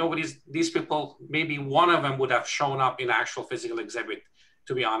 brand. These people, maybe one of them would have shown up in actual physical exhibit,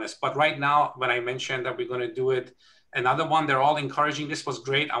 to be honest. But right now, when I mentioned that we're going to do it, another one, they're all encouraging. This was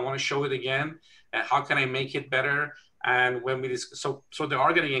great. I want to show it again. How can I make it better? And when so they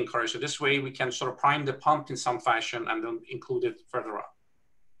are getting encouraged. So this way we can sort of prime the pump in some fashion and then include it further up.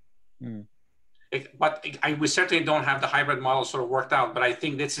 Mm. But we certainly don't have the hybrid model sort of worked out. But I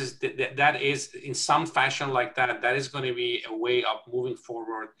think that is in some fashion like that. That is going to be a way of moving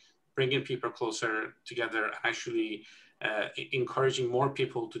forward, bringing people closer together, and actually encouraging more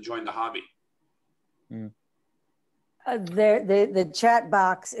people to join the hobby. Mm. The chat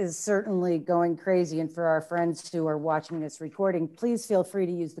box is certainly going crazy. And for our friends who are watching this recording, please feel free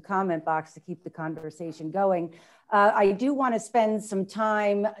to use the comment box to keep the conversation going. I do want to spend some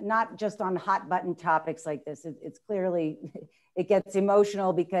time, not just on hot button topics like this. It's clearly, it gets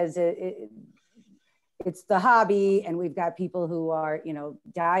emotional because it's the hobby, and we've got people who are,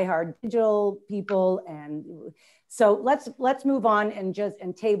 diehard digital people. And so let's move on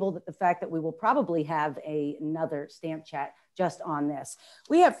and table the fact that we will probably have another stamp chat just on this.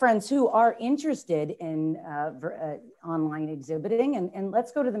 We have friends who are interested in online exhibiting, and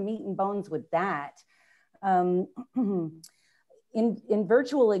let's go to the meat and bones with that. In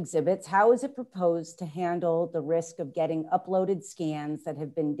virtual exhibits, how is it proposed to handle the risk of getting uploaded scans that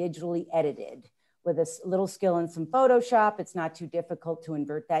have been digitally edited? With a little skill in some Photoshop, it's not too difficult to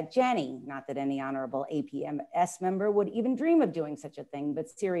invert that Jenny. Not that any honorable APS member would even dream of doing such a thing, but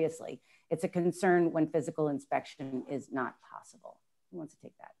seriously, it's a concern when physical inspection is not possible. Who wants to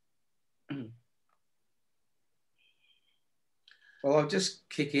take that? Well, I'll just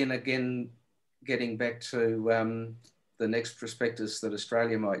kick in again, getting back to the next prospectus that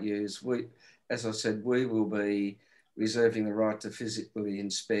Australia might use. As I said, we will be reserving the right to physically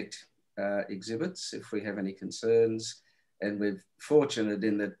inspect exhibits if we have any concerns. And we're fortunate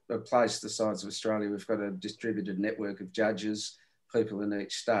in that a place the size of Australia, we've got a distributed network of judges, people in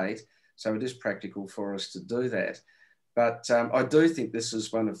each state. So it is practical for us to do that. But I do think this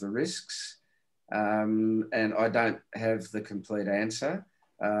is one of the risks. And I don't have the complete answer.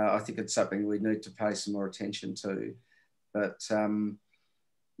 I think it's something we need to pay some more attention to. But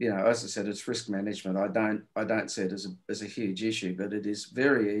as I said, it's risk management. I don't see it as a huge issue, but it is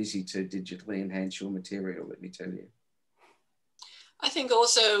very easy to digitally enhance your material, let me tell you. I think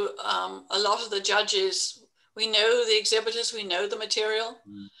also a lot of the judges, we know the exhibitors, we know the material.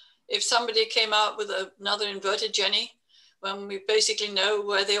 Mm. If somebody came out with another inverted Jenny, when we basically know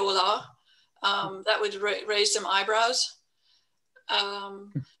where they all are, that would raise some eyebrows.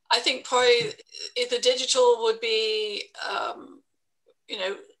 I think probably if the digital would be,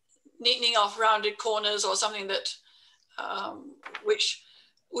 neatening off rounded corners or something that, which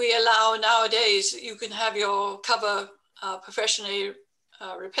we allow nowadays. You can have your cover professionally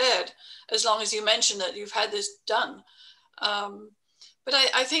repaired as long as you mention that you've had this done. But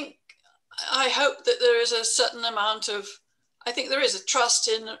I hope that there is a certain amount of, I think there is a trust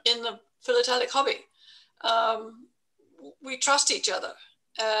in the philatelic hobby. We trust each other,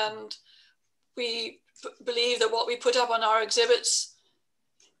 and we believe that what we put up on our exhibits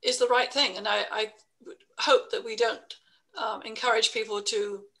is the right thing. And I hope that we don't encourage people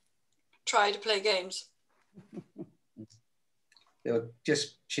to try to play games. They'll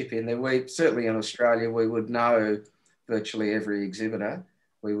just chip in there. We certainly in Australia, we would know virtually every exhibitor.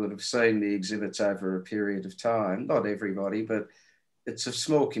 We would have seen the exhibits over a period of time. Not everybody, but it's a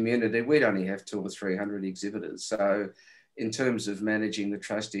small community. We'd only have 200 or 300 exhibitors. So in terms of managing the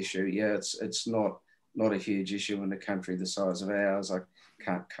trust issue, yeah, it's not a huge issue in a country the size of ours. I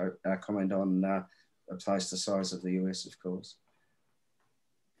can't comment on a place the size of the US, of course.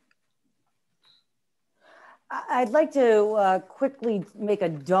 I'd like to quickly make a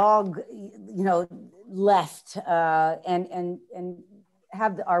dog, left and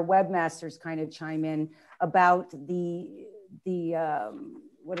have our webmasters kind of chime in about the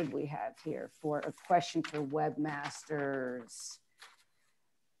what did we have here for a question for webmasters?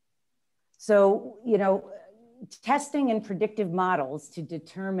 So, testing and predictive models to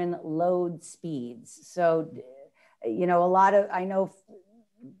determine load speeds. So, I know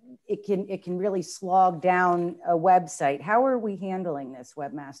it can really slog down a website. How are we handling this,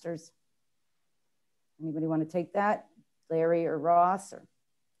 webmasters? Anybody want to take that? Larry or Ross? Or?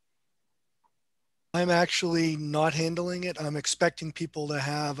 I'm actually not handling it. I'm expecting people to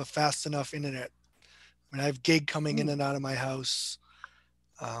have a fast enough internet. I mean, I have gig coming in and out of my house.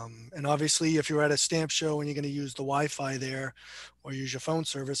 And obviously, if you're at a stamp show and you're going to use the Wi-Fi there or use your phone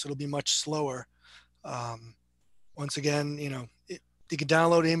service, it'll be much slower. Once again, you can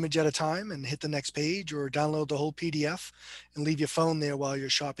download an image at a time and hit the next page, or download the whole PDF and leave your phone there while you're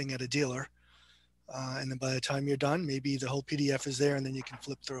shopping at a dealer. And then by the time you're done, maybe the whole PDF is there and then you can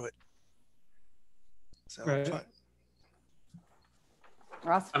flip through it. So, right.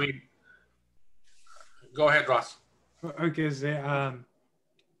 Ross? I mean, go ahead, Ross. Okay, so,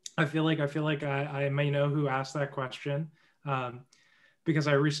 I feel like I may know who asked that question, because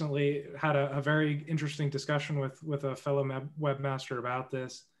I recently had a very interesting discussion with a fellow webmaster about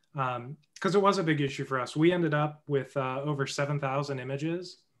this, because it was a big issue for us. We ended up with over 7,000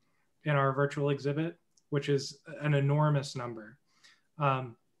 images in our virtual exhibit, which is an enormous number.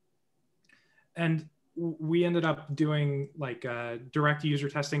 And we ended up doing like direct user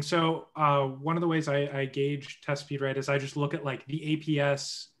testing. So one of the ways I gauge test speed rate is I just look at like the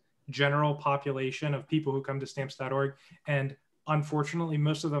APS general population of people who come to stamps.org. And unfortunately,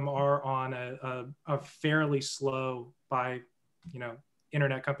 most of them are on a fairly slow, by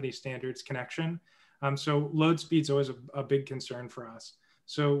internet company standards, connection. So load speed's always a big concern for us.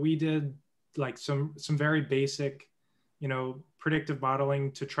 So we did like some very basic, predictive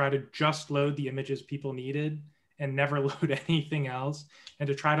modeling to try to just load the images people needed and never load anything else, and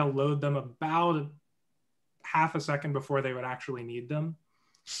to try to load them about half a second before they would actually need them.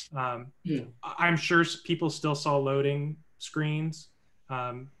 I'm sure people still saw loading screens.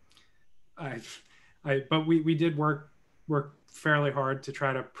 But we did work fairly hard to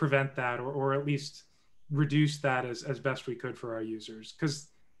try to prevent that, or at least reduce that as best we could for our users. Because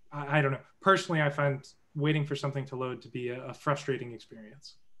I don't know, personally, I find waiting for something to load to be a frustrating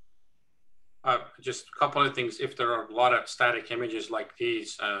experience. Just a couple of things. If there are a lot of static images like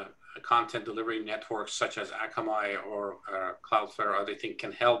these, content delivery networks such as Akamai or Cloudflare or other thing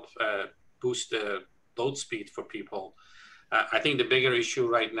can help boost the load speed for people. I think the bigger issue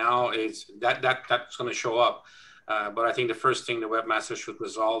right now is that's going to show up. But I think the first thing the webmaster should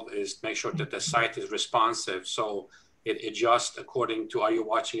resolve is make sure that the site is responsive. So it adjusts according to, are you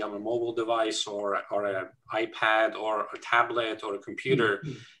watching on a mobile device or an iPad or a tablet or a computer,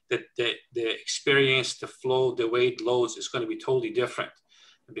 that the experience, the flow, the way it loads is going to be totally different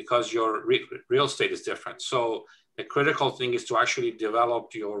because your real estate is different. So the critical thing is to actually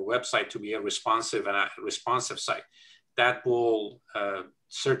develop your website to be a responsive site. That will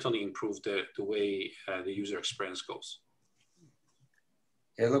certainly improve the way the user experience goes.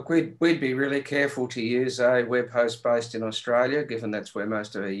 Yeah, look, we'd be really careful to use a web host based in Australia, given that's where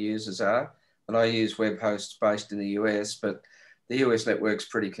most of our users are. And I use web hosts based in the US, but the US network's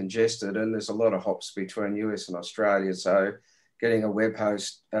pretty congested and there's a lot of hops between US and Australia. So getting a web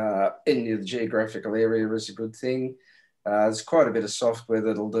host in the geographical area is a good thing. There's quite a bit of software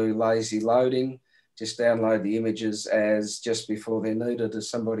that'll do lazy loading. Just download the images as just before they're needed, as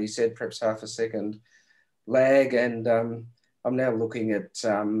somebody said, perhaps half a second lag. And I'm now looking at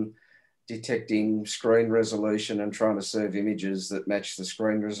detecting screen resolution and trying to serve images that match the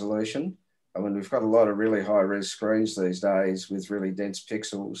screen resolution. I mean, we've got a lot of really high-res screens these days with really dense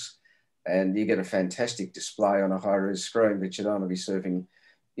pixels, and you get a fantastic display on a high-res screen, but you don't want to be serving,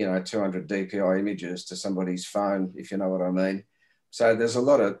 200 DPI images to somebody's phone, if you know what I mean. So there's a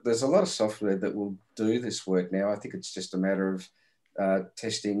lot of software that will do this work now. I think it's just a matter of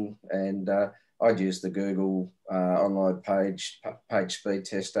testing, and I'd use the Google online page speed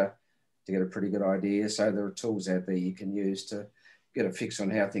tester to get a pretty good idea. So there are tools out there you can use to get a fix on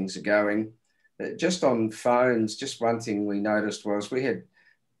how things are going. Just on phones, just one thing we noticed was we had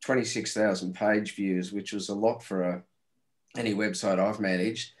 26,000 page views, which was a lot for any website I've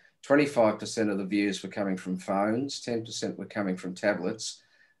managed. 25% of the views were coming from phones, 10% were coming from tablets,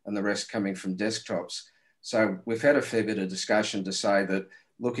 and the rest coming from desktops. So we've had a fair bit of discussion to say that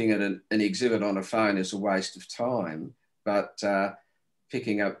looking at an exhibit on a phone is a waste of time, but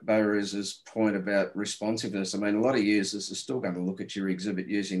picking up Behruz's point about responsiveness, I mean, a lot of users are still going to look at your exhibit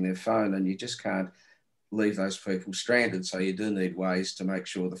using their phone, and you just can't leave those people stranded. So you do need ways to make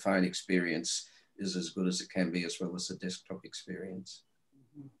sure the phone experience is as good as it can be, as well as the desktop experience.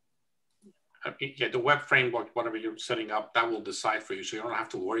 Yeah, the web framework, whatever you're setting up, that will decide for you, so you don't have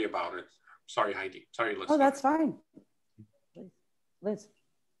to worry about it. Sorry, Heidi. Sorry, Liz. Oh, that's fine. Liz.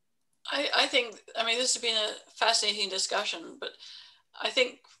 I think, I mean, this has been a fascinating discussion, but I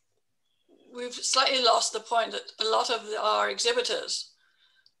think we've slightly lost the point that a lot of our exhibitors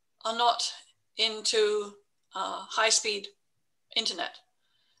are not into high-speed internet.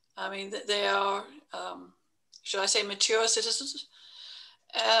 I mean, they are, should I say, mature citizens?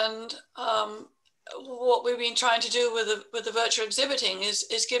 And what we've been trying to do with the virtual exhibiting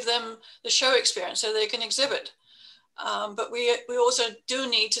is give them the show experience so they can exhibit. But we also do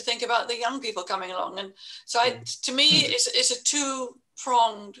need to think about the young people coming along. And so to me, it's a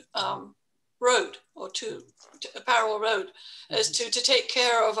two-pronged road, or a parallel road, as to take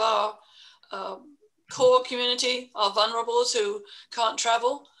care of our core community, our vulnerables who can't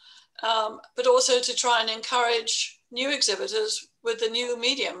travel, but also to try and encourage new exhibitors with the new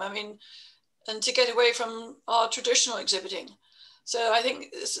medium. I mean, and to get away from our traditional exhibiting. So I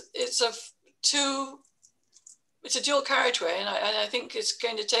think it's a dual carriageway, and I think it's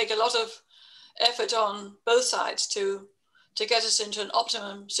going to take a lot of effort on both sides to get us into an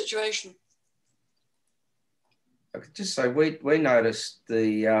optimum situation. I could just say we noticed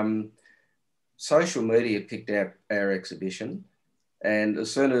the social media picked out our exhibition, and as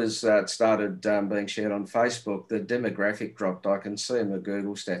soon as it started being shared on Facebook, the demographic dropped. I can see in the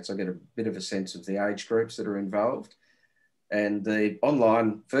Google stats, I get a bit of a sense of the age groups that are involved, and the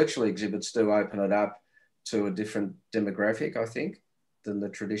online virtual exhibits do open it up to a different demographic, I think, than the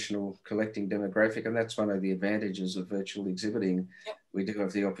traditional collecting demographic. And that's one of the advantages of virtual exhibiting. Yep. We do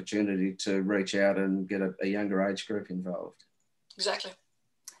have the opportunity to reach out and get a younger age group involved. Exactly.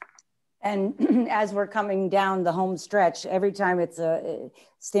 And as we're coming down the home stretch, every time it's a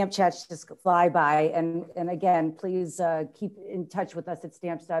stamp chats just fly by. And again, please keep in touch with us at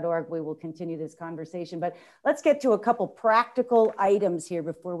stamps.org. We will continue this conversation, but let's get to a couple practical items here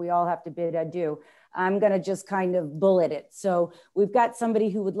before we all have to bid adieu. I'm going to just kind of bullet it. So we've got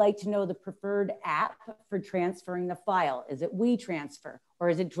somebody who would like to know the preferred app for transferring the file. Is it WeTransfer or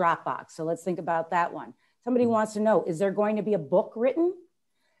is it Dropbox? So let's think about that one. Somebody wants to know, is there going to be a book written?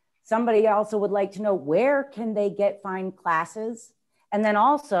 Somebody also would like to know, where can they find classes? And then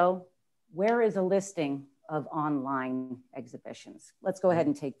also, where is a listing of online exhibitions? Let's go ahead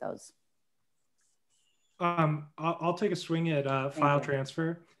and take those. I'll take a swing at file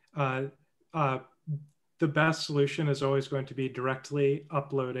transfer. The best solution is always going to be directly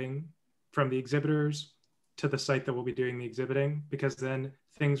uploading from the exhibitors to the site that will be doing the exhibiting, because then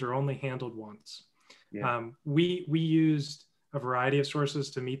things are only handled once. Yeah. We used a variety of sources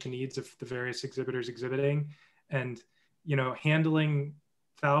to meet the needs of the various exhibitors exhibiting, and handling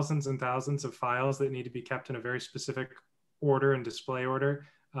thousands and thousands of files that need to be kept in a very specific order and display order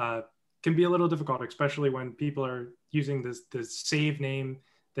can be a little difficult, especially when people are using the save name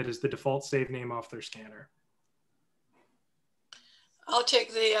that is the default save name off their scanner. I'll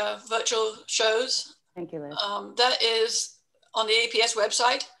take the virtual shows. Thank you, Liz. That is on the APS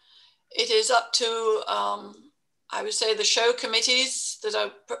website. It is up to, I would say, the show committees that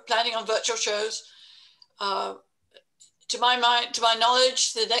are planning on virtual shows. To my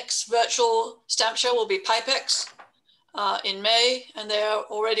knowledge, the next virtual stamp show will be Pipex in May, and they're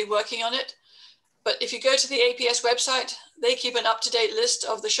already working on it. But if you go to the APS website, they keep an up-to-date list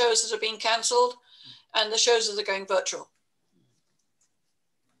of the shows that are being canceled and the shows that are going virtual.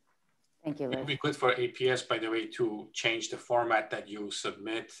 Thank you, Liz. It would be good for APS, by the way, to change the format that you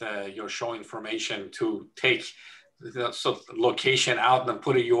submit your show information, to take the location out and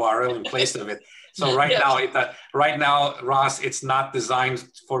put a URL in place of it. So right now, Ross, it's not designed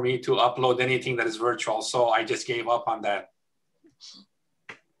for me to upload anything that is virtual. So I just gave up on that.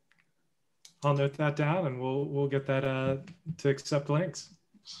 I'll note that down, and we'll get that to accept links.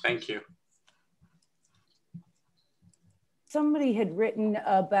 Thank you. Somebody had written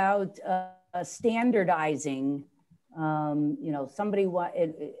about standardizing You know, somebody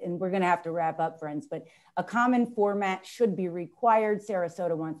and we're going to have to wrap up, friends, but a common format should be required.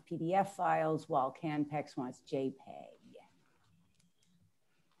 Sarasota wants PDF files while CanPEX wants JPEG.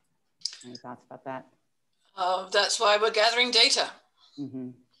 Any thoughts about that? That's why we're gathering data. Mm-hmm.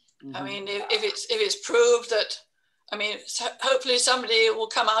 Mm-hmm. I mean, if it's proved that, I mean, hopefully somebody will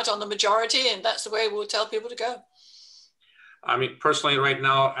come out on the majority, and that's the way we'll tell people to go. I mean, personally, right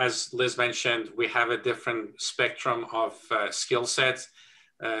now, as Liz mentioned, we have a different spectrum of skill sets.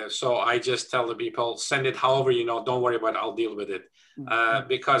 So I just tell the people, send it however you know, don't worry about it, I'll deal with it.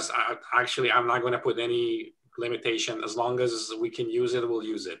 Because I'm not going to put any limitation. As long as we can use it, we'll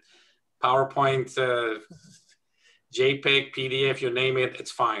use it. PowerPoint, JPEG, PDF, you name it,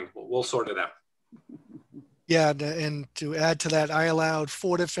 it's fine. We'll sort it out. Yeah, and to add to that, I allowed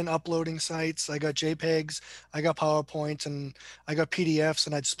 4 different uploading sites. I got JPEGs, I got PowerPoint, and I got PDFs,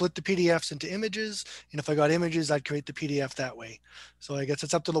 and I'd split the PDFs into images. And if I got images, I'd create the PDF that way. So I guess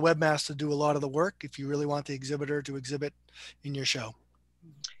it's up to the webmaster to do a lot of the work if you really want the exhibitor to exhibit in your show.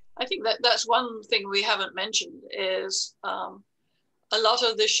 I think that's one thing we haven't mentioned is a lot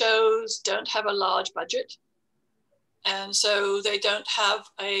of the shows don't have a large budget. And so they don't have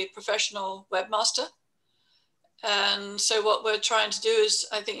a professional webmaster. And so what we're trying to do is,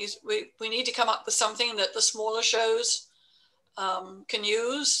 I think, is we need to come up with something that the smaller shows can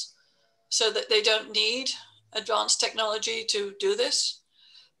use so that they don't need advanced technology to do this.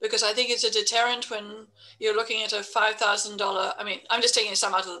 Because I think it's a deterrent when you're looking at a $5,000, I mean, I'm just taking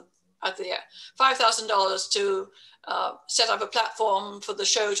some out of the air, $5,000 to set up a platform for the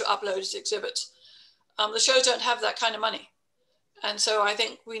show to upload its exhibits. The shows don't have that kind of money. And so I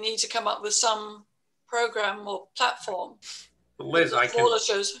think we need to come up with some program or platform. Liz, I can.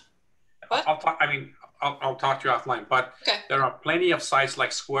 Shows. What? I'll talk to you offline, but okay. There are plenty of sites like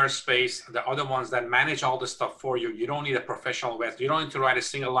Squarespace, the other ones that manage all this stuff for you. You don't need a professional web. You don't need to write a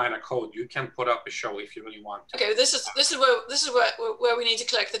single line of code. You can put up a show if you really want to. Okay, this is where we need to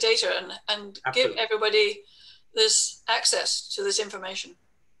collect the data and give everybody this access to this information.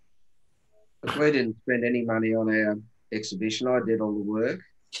 If we didn't spend any money on our exhibition, I did all the work.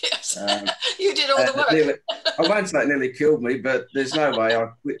 Yes, you did all the work. I won't say it nearly killed me, but there's no way.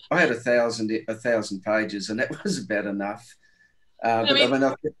 I had 1,000 pages, and that was about enough.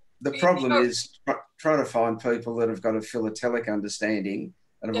 The problem is trying to find people that have got a philatelic understanding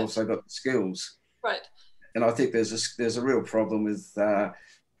and have also got the skills. Right. And I think there's a real problem with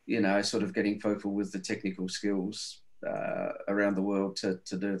sort of getting people with the technical skills around the world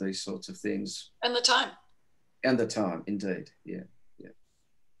to do these sorts of things. And the time. And the time, indeed. Yeah.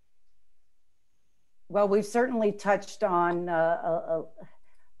 Well, we've certainly touched on a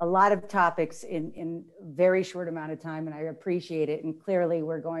lot of topics in very short amount of time, and I appreciate it. And clearly,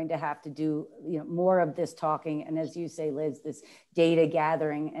 we're going to have to do more of this talking, and as you say, Liz, this data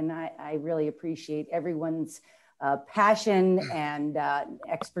gathering. And I really appreciate everyone's passion and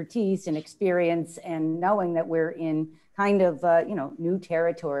expertise and experience, and knowing that we're in kind of new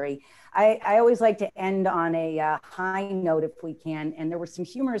territory. I always like to end on a high note if we can, and there were some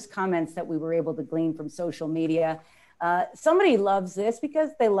humorous comments that we were able to glean from social media. Somebody loves this because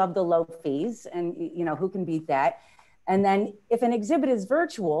they love the low fees, and who can beat that? And then if an exhibit is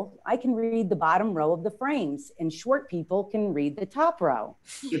virtual, I can read the bottom row of the frames, and short people can read the top row.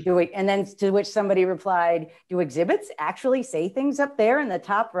 And then to which somebody replied, do exhibits actually say things up there in the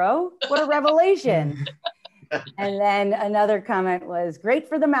top row? What a revelation. And then another comment was, great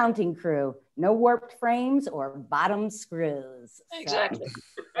for the mounting crew. No warped frames or bottom screws. Exactly.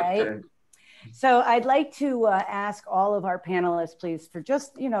 So, right? So I'd like to ask all of our panelists, please, for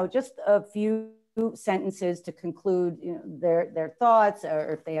just a few sentences to conclude their thoughts,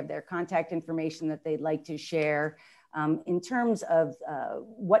 or if they have their contact information that they'd like to share in terms of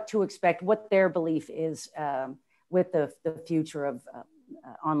what to expect, what their belief is with the future of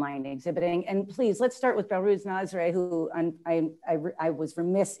online exhibiting. And please, let's start with Behruz Nassre, who I was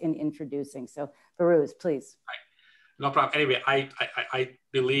remiss in introducing. So Behruz, please. No problem. Anyway, I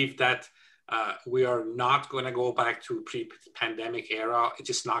believe that we are not going to go back to pre-pandemic era. It's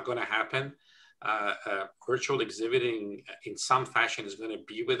just not going to happen. Virtual exhibiting in some fashion is going to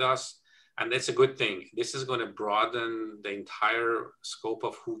be with us, and that's a good thing. This is going to broaden the entire scope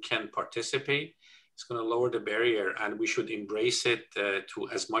of who can participate. It's going to lower the barrier, and we should embrace it to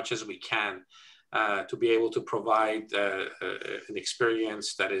as much as we can to be able to provide an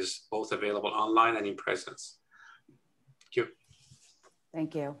experience that is both available online and in presence. Thank you.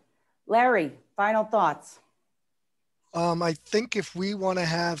 Thank you. Larry, final thoughts. I think if we want to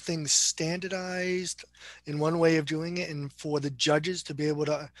have things standardized in one way of doing it, and for the judges to be able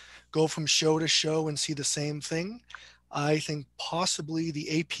to go from show to show and see the same thing, I think possibly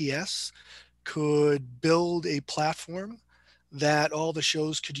the APS could build a platform that all the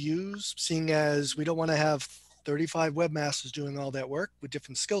shows could use, seeing as we don't want to have 35 webmasters doing all that work with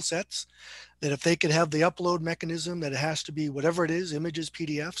different skill sets, that if they could have the upload mechanism, that it has to be whatever it is, images,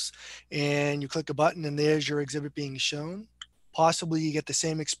 PDFs, and you click a button and there's your exhibit being shown, possibly you get the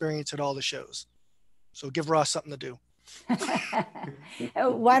same experience at all the shows. So give Ross something to do.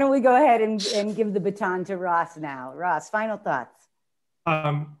 Why don't we go ahead and give the baton to Ross now. Ross, final thoughts.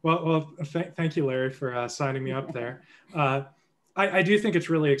 Thank you, Larry, for signing me up there. I do think it's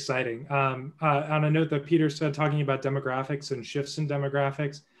really exciting. On a note that Peter said, talking about demographics and shifts in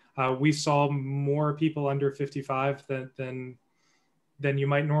demographics, we saw more people under 55 than you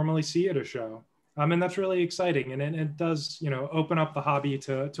might normally see at a show. And that's really exciting. And it does, you know, open up the hobby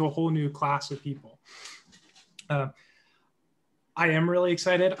to a whole new class of people. I am really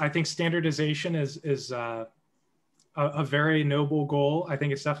excited. I think standardization is a very noble goal. I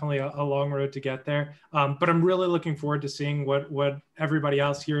think it's definitely a long road to get there. But I'm really looking forward to seeing what everybody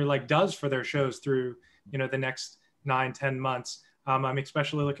else here does for their shows through, you know, the next 9-10 months. I'm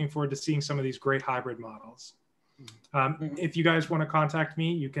especially looking forward to seeing some of these great hybrid models. If you guys want to contact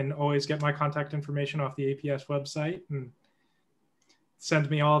me, you can always get my contact information off the APS website and send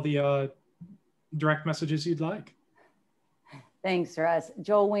me all the direct messages you'd like. Thanks, Russ.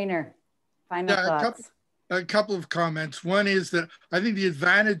 Joel Weiner, final thoughts. A couple of comments. One is that I think the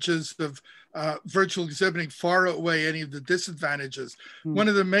advantages of virtual exhibiting far outweigh any of the disadvantages. One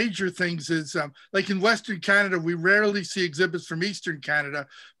of the major things is, like in Western Canada, we rarely see exhibits from Eastern Canada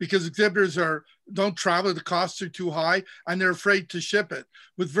because exhibitors don't travel, the costs are too high, and they're afraid to ship it.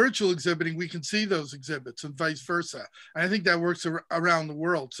 With virtual exhibiting, we can see those exhibits and vice versa. And I think that works around the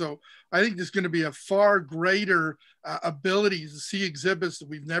world. So I think there's going to be a far greater ability to see exhibits that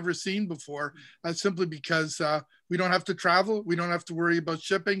we've never seen before, simply because we don't have to travel, we don't have to worry about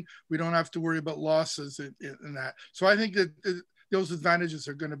shipping, we don't have to worry about losses in that. So I think that those advantages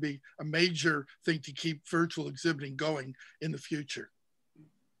are going to be a major thing to keep virtual exhibiting going in the future.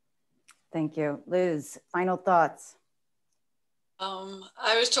 Thank you. Liz, final thoughts.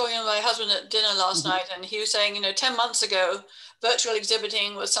 I was talking to my husband at dinner last night, and he was saying, 10 months ago, virtual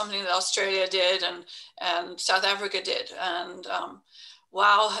exhibiting was something that Australia did and South Africa did. And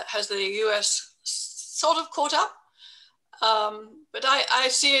wow, has the US sort of caught up? But I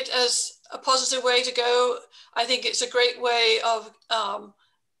see it as a positive way to go. I think it's a great way of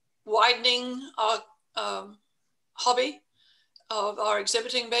widening our hobby of our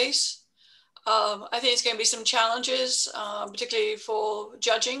exhibiting base. I think it's going to be some challenges, particularly for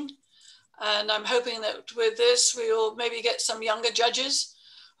judging. And I'm hoping that with this, we will maybe get some younger judges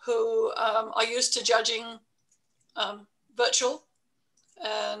who are used to judging virtual.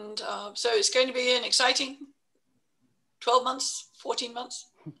 And so it's going to be an exciting 12 months, 14 months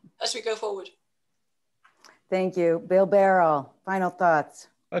as we go forward. Thank you. Bill Barrell, final thoughts.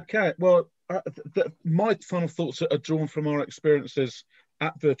 Okay, well, my final thoughts are drawn from our experiences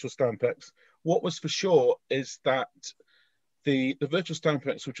at Virtual Stampex. What was for sure is that the Virtual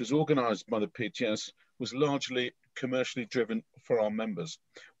Stampex, which was organised by the PTS, was largely commercially driven for our members.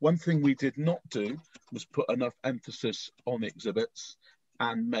 One thing we did not do was put enough emphasis on the exhibits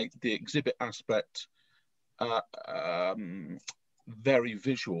and make the exhibit aspect very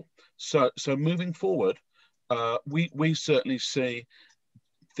visual. So moving forward, we certainly see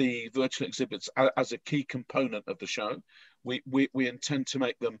the virtual exhibits as a key component of the show. We intend to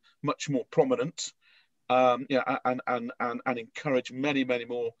make them much more prominent, and encourage many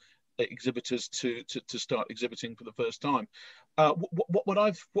more exhibitors to start exhibiting for the first time. What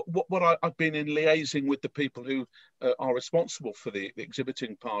I've been in liaising with the people who are responsible for the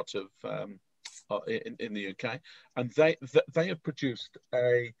exhibiting part of in the UK, and they have produced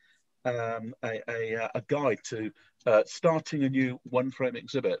a guide to starting a new one-frame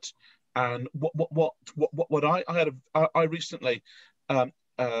exhibit. And what I recently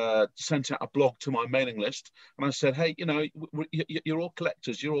sent out a blog to my mailing list, and I said, hey, you're all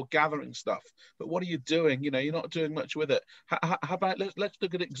collectors, you're all gathering stuff, but what are you doing? You're not doing much with it. How about let's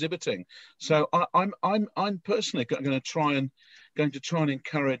look at exhibiting? So I'm personally going to try and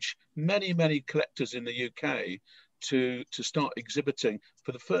encourage many collectors in the UK to start exhibiting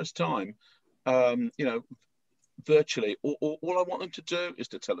for the first time. Virtually. All I want them to do is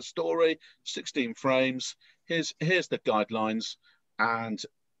to tell a story, 16 frames. Here's the guidelines, and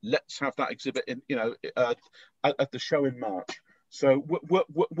let's have that exhibit in at the show in March. So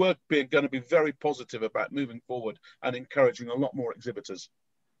we're going to be very positive about moving forward and encouraging a lot more exhibitors.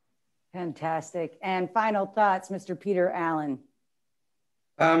 Fantastic. And final thoughts, Mr. Peter Allan.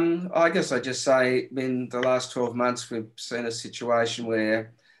 I guess I just say in the last 12 months, we've seen a situation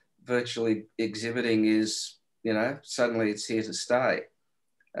where virtually exhibiting is, you know, suddenly it's here to stay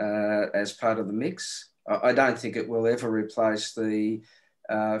as part of the mix. I don't think it will ever replace the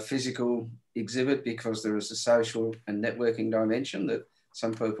physical exhibit, because there is a social and networking dimension that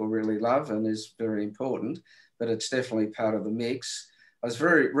some people really love and is very important, but it's definitely part of the mix. I was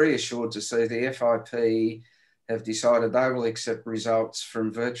very reassured to see the FIP have decided they will accept results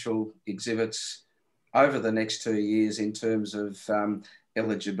from virtual exhibits over the next 2 years in terms of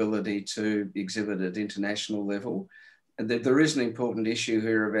eligibility to exhibit at international level. And there is an important issue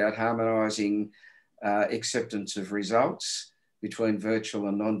here about harmonising acceptance of results between virtual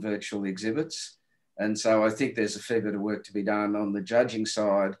and non-virtual exhibits. And so I think there's a fair bit of work to be done on the judging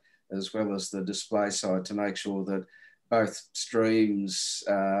side as well as the display side to make sure that both streams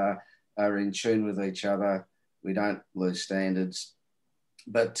are in tune with each other. We don't lose standards.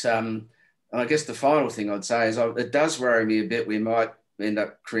 But I guess the final thing I'd say is it does worry me a bit. We might end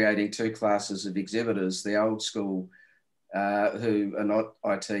up creating two classes of exhibitors, the old school who are not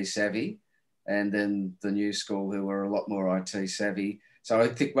IT savvy, and then the new school who are a lot more IT savvy. So I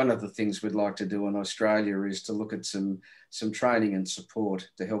think one of the things we'd like to do in Australia is to look at some training and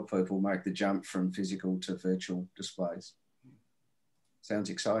support to help people make the jump from physical to virtual displays. Sounds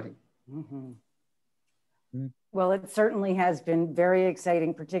exciting. Mm-hmm. Well, it certainly has been very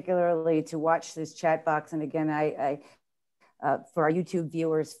exciting, particularly to watch this chat box. And again, for our YouTube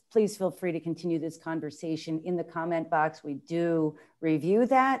viewers, please feel free to continue this conversation in the comment box. We do review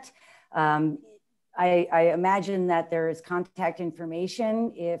that. I imagine that there is contact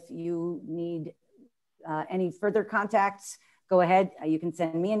information. If you need any further contacts, go ahead. You can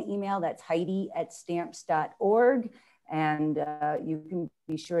send me an email. That's heidi@stamps.org. And you can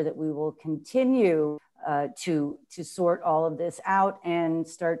be sure that we will continue to sort all of this out and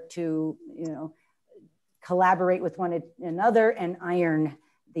start to, you know, collaborate with one another and iron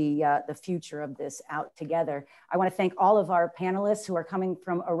the future of this out together. I want to thank all of our panelists who are coming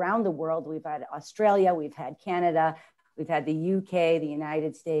from around the world. We've had Australia, we've had Canada, we've had the UK, the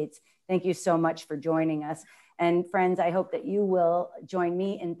United States. Thank you so much for joining us. And friends, I hope that you will join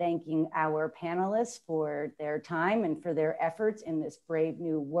me in thanking our panelists for their time and for their efforts in this brave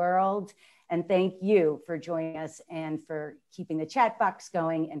new world. And thank you for joining us and for keeping the chat box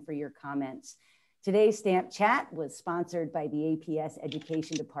going and for your comments. Today's Stamp Chat was sponsored by the APS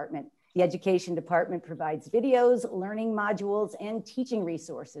Education Department. The Education Department provides videos, learning modules, and teaching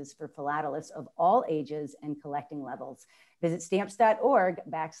resources for philatelists of all ages and collecting levels. Visit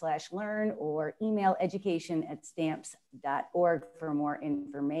stamps.org/learn or email education@stamps.org for more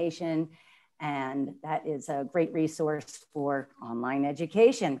information. And that is a great resource for online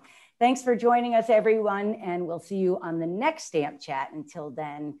education. Thanks for joining us, everyone, and we'll see you on the next Stamp Chat. Until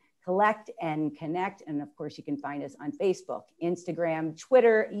then, collect and connect. And of course, you can find us on Facebook, Instagram,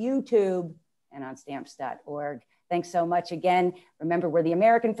 Twitter, YouTube, and on stamps.org. Thanks so much again. Remember, we're the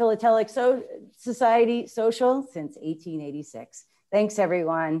American Philatelic Society Social since 1886. Thanks,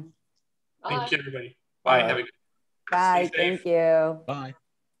 everyone. Thank you, everybody. Bye. Have a good Bye. Thank you. Bye.